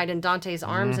 who died in Dante's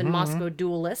arms in Moscow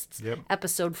Duelists,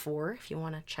 episode 4, if you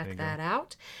want to check that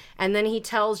out. And then he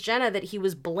tells Jena that he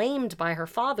was blamed by her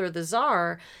father, the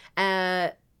Tsar,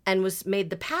 and was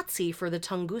made the patsy for the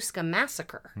Tunguska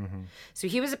massacre. Mm-hmm. So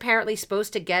he was apparently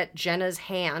supposed to get Jena's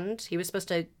hand. He was supposed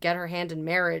to get her hand in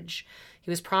marriage.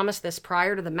 He was promised this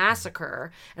prior to the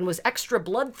massacre and was extra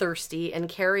bloodthirsty in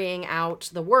carrying out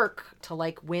the work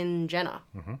to, win Jena.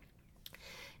 Mm-hmm.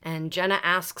 And Jena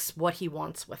asks what he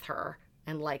wants with her.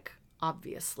 And,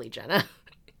 obviously, Jena.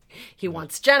 He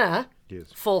wants Jena,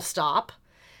 full stop.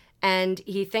 And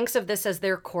he thinks of this as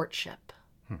their courtship.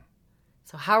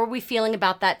 So how are we feeling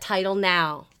about that title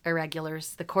now,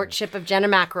 irregulars? The Courtship of Jena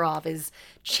Makarov is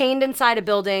chained inside a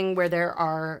building where there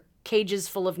are cages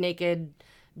full of naked,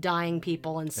 dying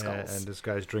people and skulls. And this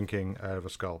guy's drinking out of a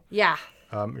skull. Yeah.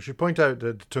 I should point out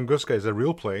that Tunguska is a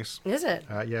real place. Is it?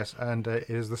 Yes, and it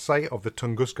is the site of the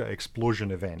Tunguska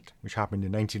explosion event, which happened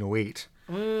in 1908,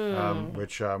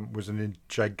 which was a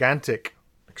gigantic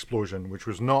explosion, which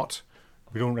was not...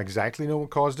 We don't exactly know what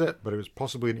caused it, but it was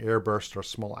possibly an airburst or a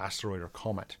small asteroid or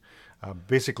comet.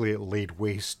 Basically, it laid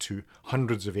waste to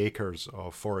hundreds of acres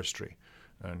of forestry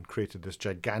and created this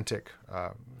gigantic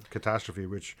catastrophe,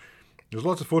 which there's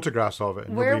lots of photographs of it.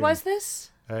 Where was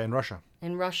this? In Russia.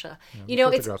 In Russia. Yeah,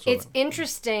 it's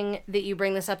interesting that you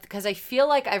bring this up because I feel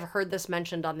like I've heard this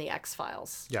mentioned on the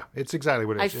X-Files. Yeah, it's exactly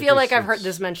what it is. I feel like I've heard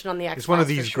this mentioned on the X-Files. It's one of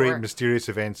these great mysterious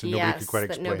events that nobody can quite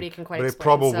explain. That nobody can quite explain. But it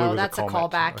probably so was that's a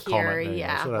callback here.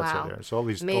 Yeah, so that's it. So all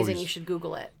these, amazing. You should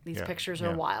Google it. These pictures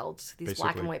are wild. These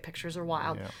black and white pictures are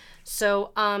wild. Yeah.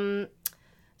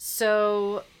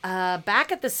 So,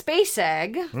 back at the space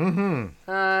egg,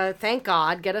 thank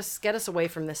God, get us away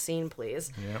from this scene,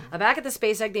 please. Yep. Back at the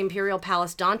space egg, the Imperial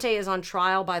Palace, Dante is on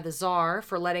trial by the Tsar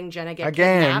for letting Jena get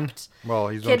kidnapped. Well,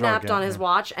 he's kidnapped on his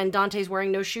watch, and Dante's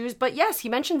wearing no shoes. But yes, he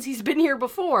mentions he's been here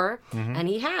before, and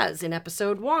he has in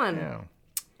episode 1.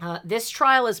 Yeah. This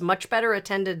trial is much better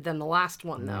attended than the last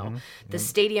one, though. The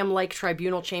stadium-like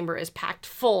tribunal chamber is packed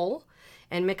full,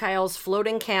 and Mikhail's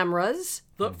floating cameras,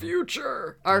 the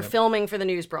future, are filming for the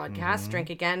news broadcast. Drink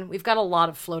again. We've got a lot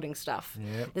of floating stuff.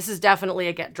 Yep. This is definitely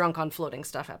a get drunk on floating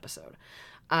stuff episode.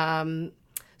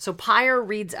 So Pyre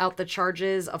reads out the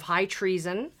charges of high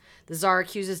treason. The Tsar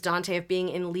accuses Dante of being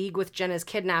in league with Jena's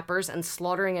kidnappers and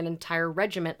slaughtering an entire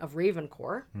regiment of Raven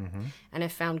Corps. And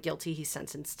if found guilty, he's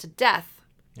sentenced to death.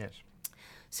 Yes.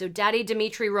 So Daddy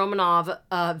Dmitry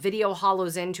Romanov video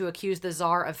hollows in to accuse the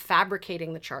Tsar of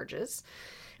fabricating the charges.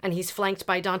 And he's flanked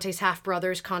by Dante's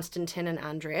half-brothers, Konstantin and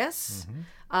Andreas.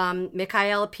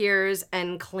 Mikhail appears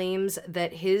and claims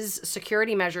that his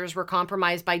security measures were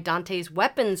compromised by Dante's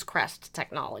weapons crest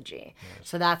technology. Yes.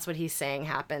 So that's what he's saying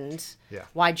happened. Yeah.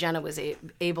 Why Jena was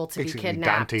able to be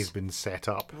kidnapped. Dante's been set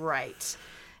up. Right.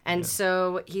 And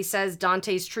so he says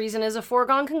Dante's treason is a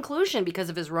foregone conclusion because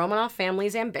of his Romanov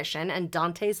family's ambition and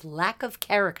Dante's lack of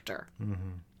character.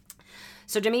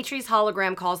 So Dimitri's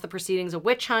hologram calls the proceedings a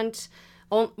witch hunt.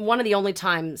 One of the only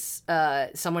times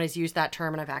someone has used that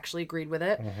term, and I've actually agreed with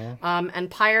it.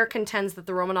 And Pyre contends that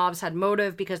the Romanovs had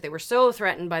motive because they were so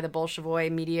threatened by the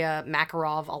Bolshevik media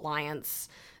Makarov alliance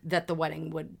that the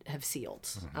wedding would have sealed.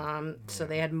 So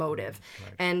they had motive.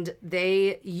 Right. And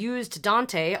they used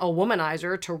Dante, a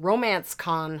womanizer, to romance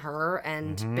con her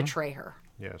and betray her.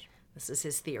 Yes. This is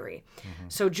his theory.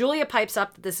 So Julia pipes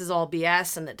up that this is all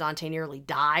BS and that Dante nearly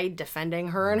died defending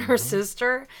her and her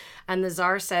sister. And the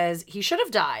Tsar says he should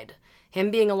have died. Him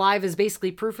being alive is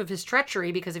basically proof of his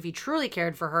treachery, because if he truly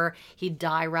cared for her, he'd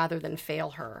die rather than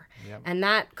fail her. Yep. And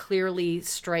that clearly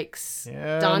strikes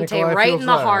Dante Nikolai right in the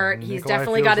that. heart. He's Nikolai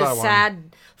definitely got his one.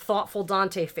 sad, thoughtful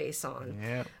Dante face on.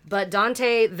 Yep. But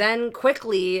Dante then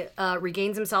quickly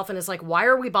regains himself and is like, why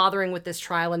are we bothering with this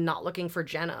trial and not looking for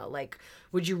Jena? Like,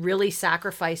 would you really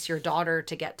sacrifice your daughter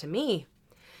to get to me?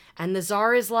 And the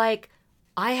Tsar is like,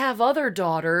 I have other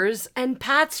daughters, and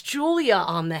pats Julia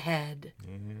on the head.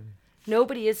 Mm-hmm.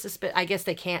 Nobody is suspicious. I guess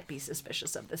they can't be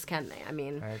suspicious of this, can they? I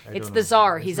mean, it's the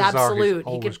Tsar. He's absolute.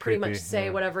 He could pretty much say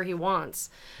whatever he wants.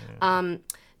 Yeah.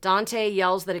 Dante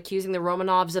yells that accusing the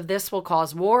Romanovs of this will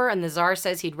cause war, and the Tsar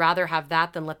says he'd rather have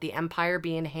that than let the empire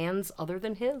be in hands other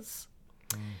than his.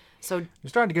 Mm. So you're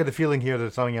starting to get the feeling here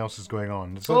that something else is going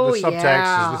on. The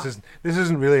subtext is this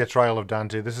isn't really a trial of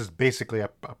Dante. This is basically a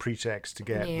pretext to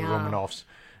get the Romanovs,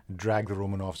 drag the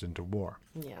Romanovs into war.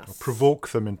 Yes. Provoke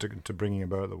them into bringing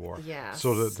about the war. Yes.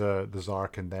 So that the Tsar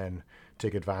can then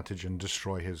take advantage and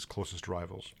destroy his closest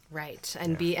rivals. Right,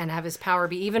 and have his power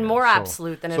be even more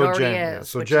absolute than it already is.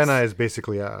 So Jena is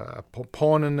basically a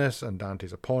pawn in this, and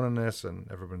Dante's a pawn in this, and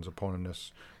everyone's a pawn in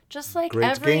this. Just like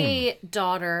every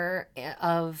daughter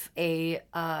of a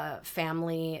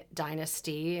family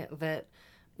dynasty that,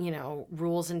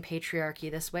 rules in patriarchy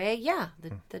this way,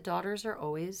 the daughters are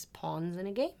always pawns in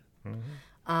a game.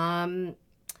 Mm-hmm.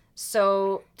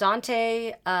 So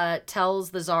Dante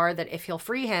tells the Tsar that if he'll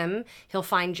free him, he'll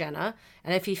find Jena,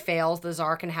 and if he fails, the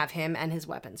Tsar can have him and his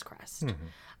weapons crest. Mm-hmm.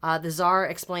 The Tsar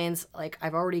explains,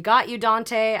 I've already got you,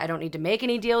 Dante. I don't need to make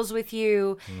any deals with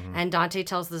you. Mm-hmm. And Dante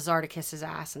tells the Tsar to kiss his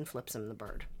ass and flips him the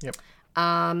bird. Yep.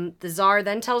 The Tsar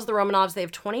then tells the Romanovs they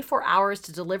have 24 hours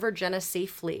to deliver Jena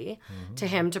safely to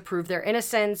him to prove their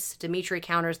innocence. Dmitri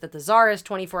counters that the Tsar has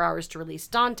 24 hours to release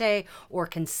Dante or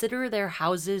consider their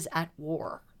houses at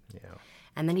war. Yeah.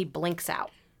 And then he blinks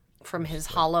out from his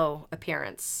hollow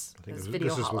appearance. I think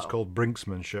this is what's called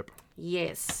brinksmanship.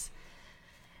 Yes.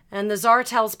 And the Tsar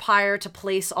tells Pyre to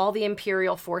place all the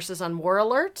Imperial forces on war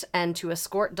alert and to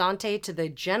escort Dante to the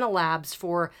Jena labs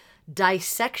for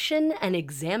dissection and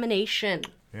examination.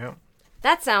 Yeah.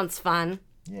 That sounds fun.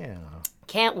 Yeah.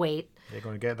 Can't wait. They're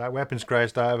going to get that weapons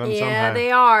crest out of him somehow. Yeah,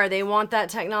 they are. They want that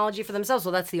technology for themselves.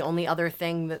 Well, that's the only other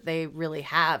thing that they really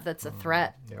have that's a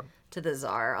threat to the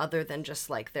Tsar, other than just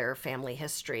their family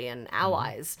history and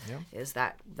allies, is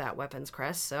that weapons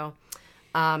crest. So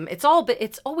it's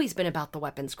always been about the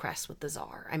weapons crest with the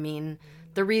Tsar. I mean,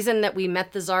 the reason that we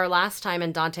met the Tsar last time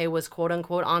and Dante was quote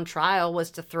unquote on trial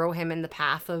was to throw him in the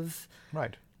path of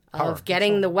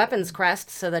getting the weapons crest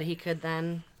so that he could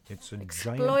then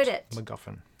exploit it.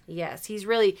 MacGuffin. Yes, he's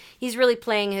really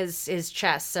playing his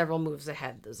chess several moves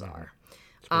ahead, the Tsar.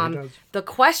 The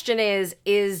question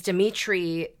is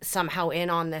Dmitri somehow in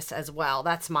on this as well?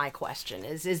 That's my question.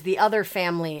 Is the other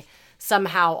family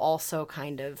somehow also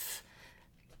kind of,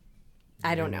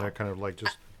 I don't know. They're kind of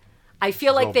just. I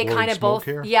feel like they kind of both.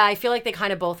 Here? Yeah, I feel like they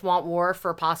kind of both want war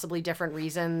for possibly different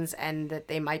reasons, and that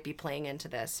they might be playing into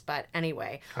this. But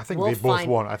anyway, I think they both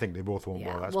want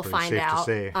war. That's pretty safe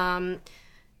to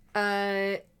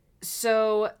say.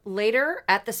 So later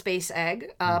at the Space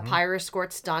Egg, Pyre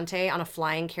escorts Dante on a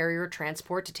flying carrier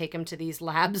transport to take him to these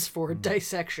labs for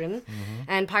dissection. Mm-hmm.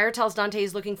 And Pyre tells Dante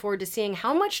he's looking forward to seeing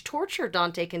how much torture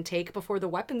Dante can take before the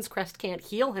weapons crest can't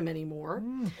heal him anymore.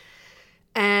 Mm.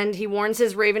 And he warns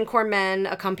his Ravencore men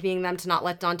accompanying them to not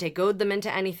let Dante goad them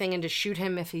into anything and to shoot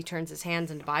him if he turns his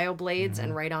hands into bioblades. Mm-hmm.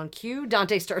 And right on cue,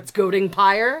 Dante starts goading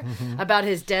Pyre about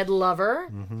his dead lover,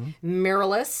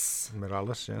 Miralis,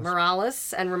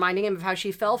 and reminding him of how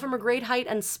she fell from a great height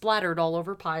and splattered all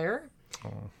over Pyre.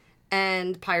 Oh.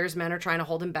 And Pyre's men are trying to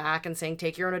hold him back and saying,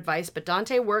 take your own advice. But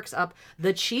Dante works up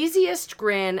the cheesiest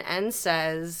grin and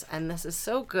says, and this is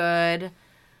so good,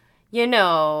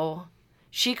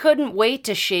 she couldn't wait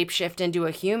to shapeshift into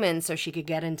a human so she could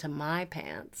get into my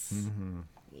pants. Mm-hmm.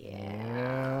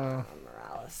 Yeah.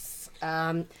 Miralis.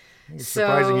 It's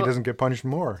surprising he doesn't get punished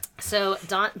more. So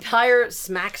Pyre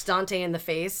smacks Dante in the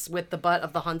face with the butt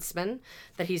of the huntsman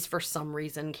that he's for some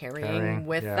reason carrying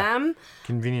with them.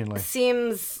 Conveniently.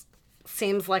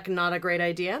 Seems like not a great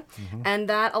idea. Mm-hmm. And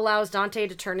that allows Dante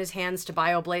to turn his hands to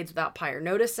bioblades without Pyre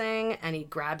noticing, and he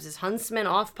grabs his huntsman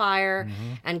off Pyre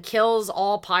and kills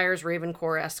all Pyre's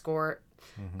Ravencore escort,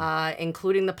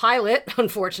 including the pilot,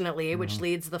 unfortunately, which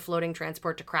leads the floating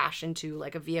transport to crash into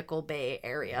a vehicle bay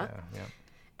area. Yeah.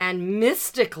 And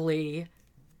mystically,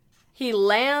 he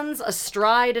lands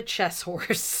astride a chess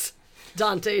horse.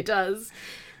 Dante does.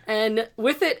 And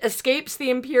with it escapes the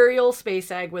Imperial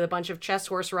Space Egg with a bunch of chess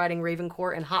horse riding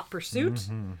Ravencore in hot pursuit.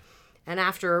 Mm-hmm. And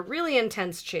after a really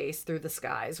intense chase through the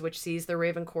skies, which sees the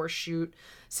Raven Corps shoot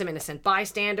some innocent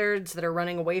bystanders that are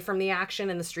running away from the action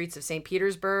in the streets of St.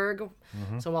 Petersburg.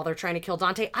 So while they're trying to kill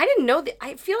Dante, I didn't know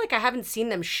I feel like I haven't seen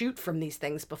them shoot from these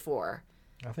things before.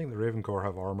 I think the Raven Corps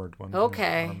have armored ones.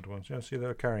 Okay. Armed ones. Yeah, see,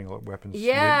 they're carrying a lot of weapons.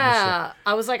 Yeah.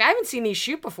 I was like, I haven't seen these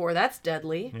shoot before. That's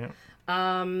deadly. Yeah.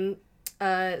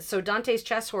 So Dante's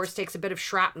chess horse takes a bit of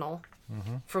shrapnel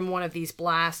from one of these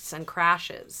blasts and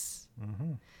crashes.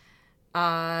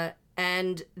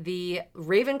 And the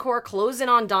Raven Corps close in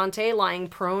on Dante lying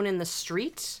prone in the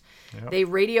street. Yep. They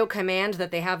radio command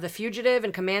that they have the fugitive,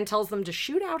 and command tells them to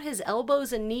shoot out his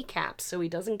elbows and kneecaps so he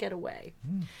doesn't get away.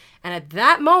 And at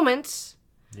that moment,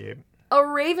 a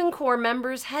Raven Corps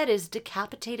member's head is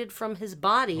decapitated from his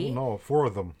body. Oh no, 4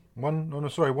 of them.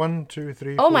 1, 2,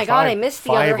 3, Oh 4, my God, 5, I missed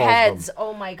the other heads.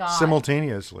 Oh my God.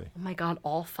 Simultaneously. Oh my God,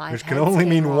 all 5 Which heads. can only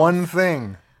mean came one off.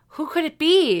 thing. Who could it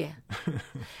be?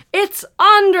 It's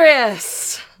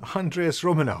Andreas! Andreas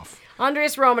Romanov.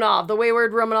 Andreas Romanov, the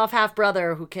wayward Romanov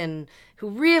half-brother who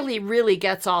really, really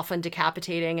gets off on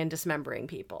decapitating and dismembering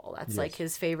people. That's like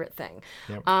his favorite thing.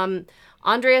 Yep.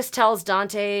 Andreas tells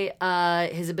Dante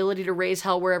his ability to raise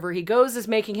hell wherever he goes is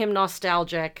making him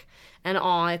nostalgic. And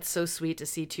it's so sweet to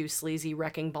see 2 sleazy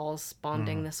wrecking balls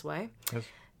bonding this way. Yes.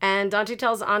 And Dante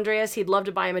tells Andreas he'd love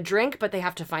to buy him a drink, but they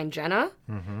have to find Jena.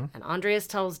 And Andreas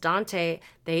tells Dante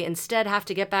they instead have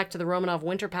to get back to the Romanov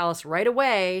Winter Palace right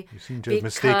away. You seem to have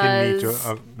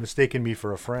mistaken me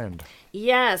for a friend.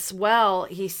 Yes, well,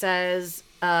 he says,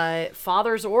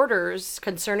 father's orders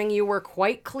concerning you were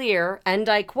quite clear, and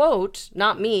I quote,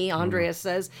 not me, Andreas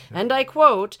says, and I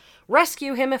quote,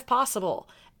 rescue him if possible,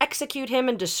 execute him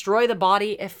and destroy the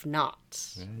body if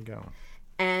not. There you go.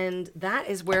 And that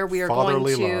is where we are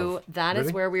Fatherly going to. love. That Really?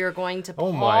 is where we are going to pause.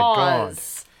 Oh my God!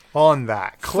 On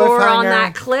that cliffhanger. On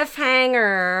that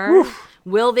cliffhanger.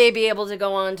 Will they be able to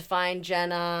go on to find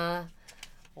Jena?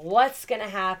 What's going to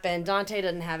happen? Dante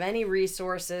doesn't have any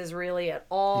resources really at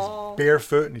all. He's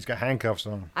barefoot and he's got handcuffs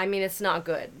on. I mean, it's not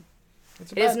good.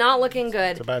 It is not looking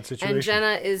good. It's a bad situation. And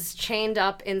Jena is chained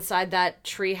up inside that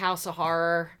tree house of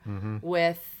horror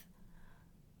with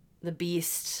the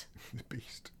beast.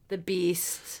 The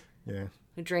beast. Yeah.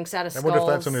 Who drinks out of I skulls. wonder if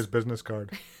that's on his business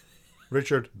card.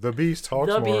 Richard, the Beast,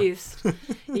 Hawksmoor. The Beast.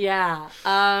 Yeah.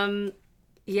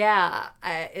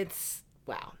 It's,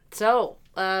 wow. So,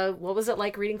 what was it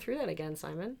like reading through that again,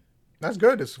 Simon? That's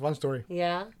good. It's a fun story.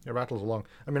 Yeah. It rattles along.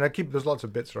 I mean, there's lots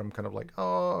of bits where I'm kind of like,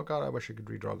 oh, God, I wish I could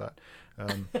redraw that.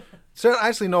 So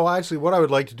actually, what I would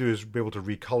like to do is be able to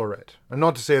recolor it. And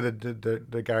not to say that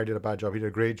the guy did a bad job. He did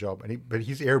a great job. But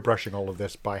he's airbrushing all of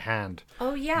this by hand.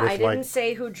 Oh, yeah. I didn't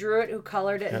say who drew it, who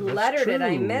colored it, who lettered it.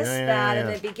 I missed that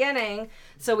in the beginning.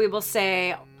 So we will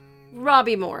say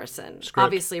Robbie Morrison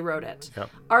obviously wrote it. Yep.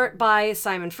 Art by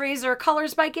Simon Fraser.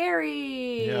 Colors by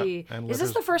Gary. Yeah. Is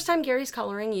this the first time Gary's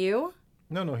coloring you?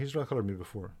 No, he's not colored me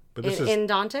before. But this is in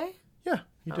Dante? Yeah.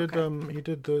 He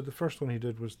did the first one he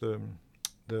did was the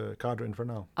Cadre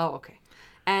Infernal. Oh, okay.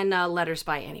 And letters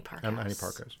by Annie Parkhouse. Annie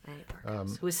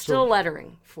Parkhouse. Who is still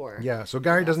lettering for... Yeah, so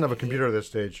Gary doesn't have a computer at this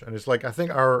stage. And it's like, I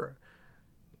think our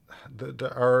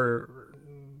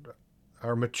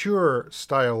mature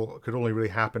style could only really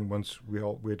happen once we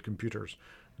had computers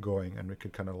going and we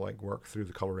could kind of like work through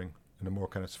the coloring in a more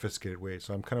kind of sophisticated way.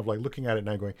 So I'm kind of like looking at it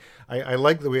now going, I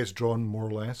like the way it's drawn more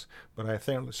or less, but I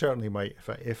think certainly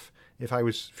if I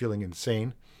was feeling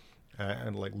insane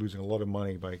and like losing a lot of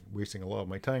money by wasting a lot of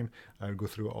my time, I would go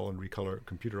through it all and recolor it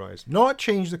computerized. Not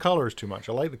change the colors too much.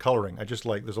 I like the coloring. I just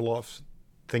like, there's a lot of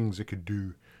things it could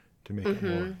do to make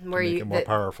it more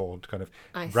powerful, to kind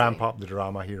of ramp up the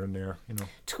drama here and there, you know.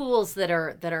 Tools that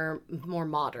are more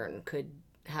modern could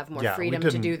have more freedom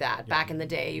to do that. Back in the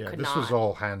day, you could not. This was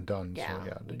all hand done. Yeah,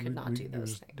 so you could not do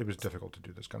those things. It was difficult to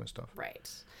do this kind of stuff.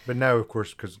 Right. But now, of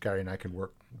course, because Gary and I can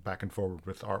work back and forward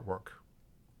with artwork,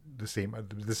 the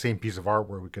same piece of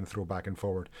artwork we can throw back and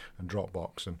forward and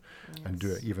Dropbox and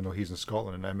do it, even though he's in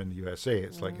Scotland and I'm in the USA.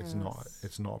 It's like it's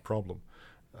not a problem.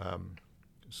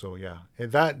 So yeah,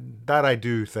 that I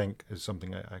do think is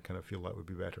something I kind of feel that would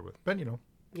be better with. But you know.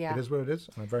 Yeah. It is what it is.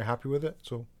 I'm very happy with it.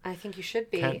 So I think you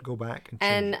should be. Can't go back and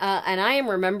change and I am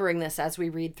remembering this as we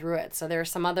read through it. So there are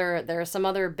some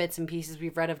other bits and pieces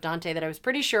we've read of Dante that I was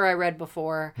pretty sure I read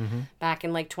before back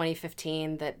in like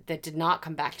 2015 that did not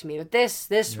come back to me. But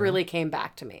this really came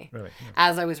back to me. Really? Yeah.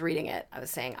 As I was reading it. I was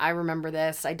saying, I remember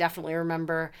this. I definitely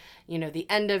remember, the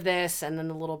end of this and then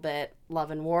the little bit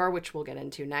Love and War, which we'll get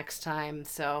into next time.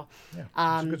 So yeah,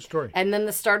 it's a good story. And then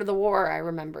the start of the war I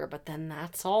remember, but then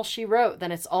that's all she wrote.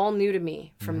 Then it's all new to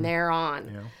me from there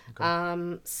on. Yeah,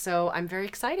 okay. So I'm very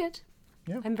excited.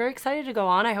 Yeah. I'm very excited to go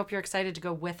on. I hope you're excited to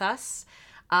go with us.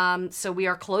 So we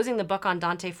are closing the book on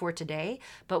Dante for today,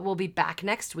 but we'll be back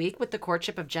next week with The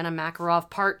Courtship of Jena Makarov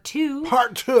Part 2.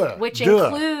 Part 2. Which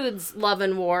includes Love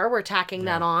and War. We're tacking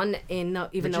that on, even though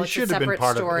it's a separate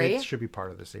story. It should be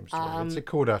part of the same story. It's a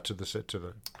coda to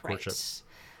the courtship.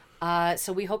 Right.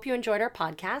 So we hope you enjoyed our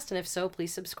podcast, and if so,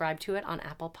 please subscribe to it on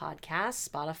Apple Podcasts,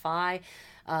 Spotify.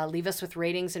 Leave us with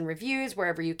ratings and reviews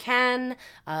wherever you can.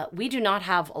 We do not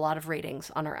have a lot of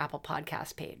ratings on our Apple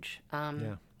Podcast page.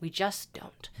 We just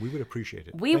don't. We would appreciate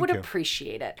it. We would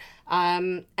appreciate it.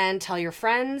 And tell your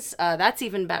friends. That's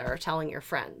even better, telling your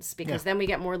friends, because then we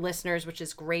get more listeners, which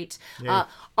is great.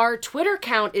 Our Twitter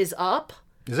count is up.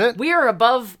 Is it? We are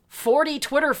above 40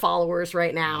 Twitter followers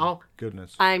right now.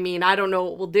 Goodness. I mean, I don't know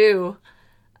what we'll do.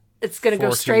 It's going to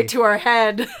go straight to our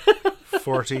head.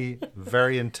 40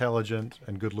 very intelligent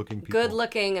and good-looking people.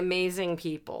 Good-looking, amazing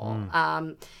people.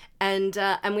 And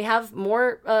we have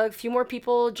a few more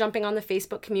people jumping on the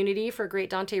Facebook community for Great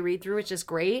Dante Read Through, which is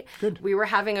great. Good. We were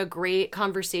having a great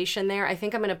conversation there. I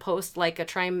think I'm going to post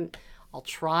I'll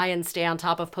try and stay on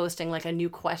top of posting like a new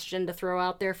question to throw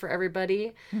out there for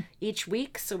everybody each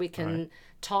week, so we can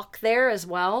talk there as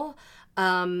well.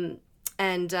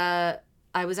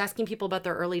 I was asking people about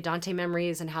their early Dante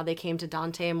memories and how they came to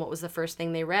Dante and what was the first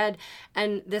thing they read.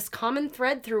 And this common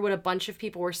thread through what a bunch of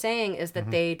people were saying is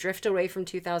that they drifted away from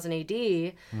 2000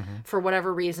 AD for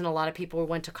whatever reason. A lot of people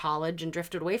went to college and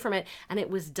drifted away from it. And it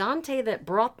was Dante that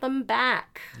brought them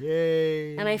back.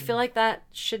 Yay. And I feel like that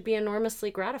should be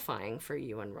enormously gratifying for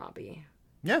you and Robbie.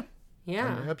 Yeah.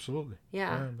 Yeah. Absolutely.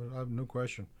 Yeah. But I have no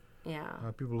question. Yeah.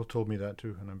 People have told me that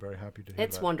too, and I'm very happy to hear that.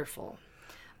 It's wonderful.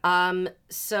 To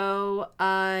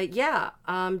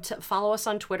follow us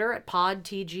on Twitter at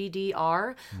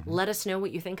podtgdr. Let us know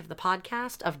what you think of the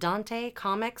podcast, of Dante,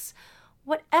 comics,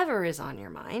 whatever is on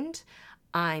your mind.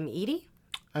 I'm Edie.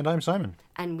 And I'm Simon.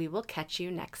 And we will catch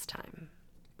you next time.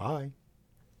 Bye.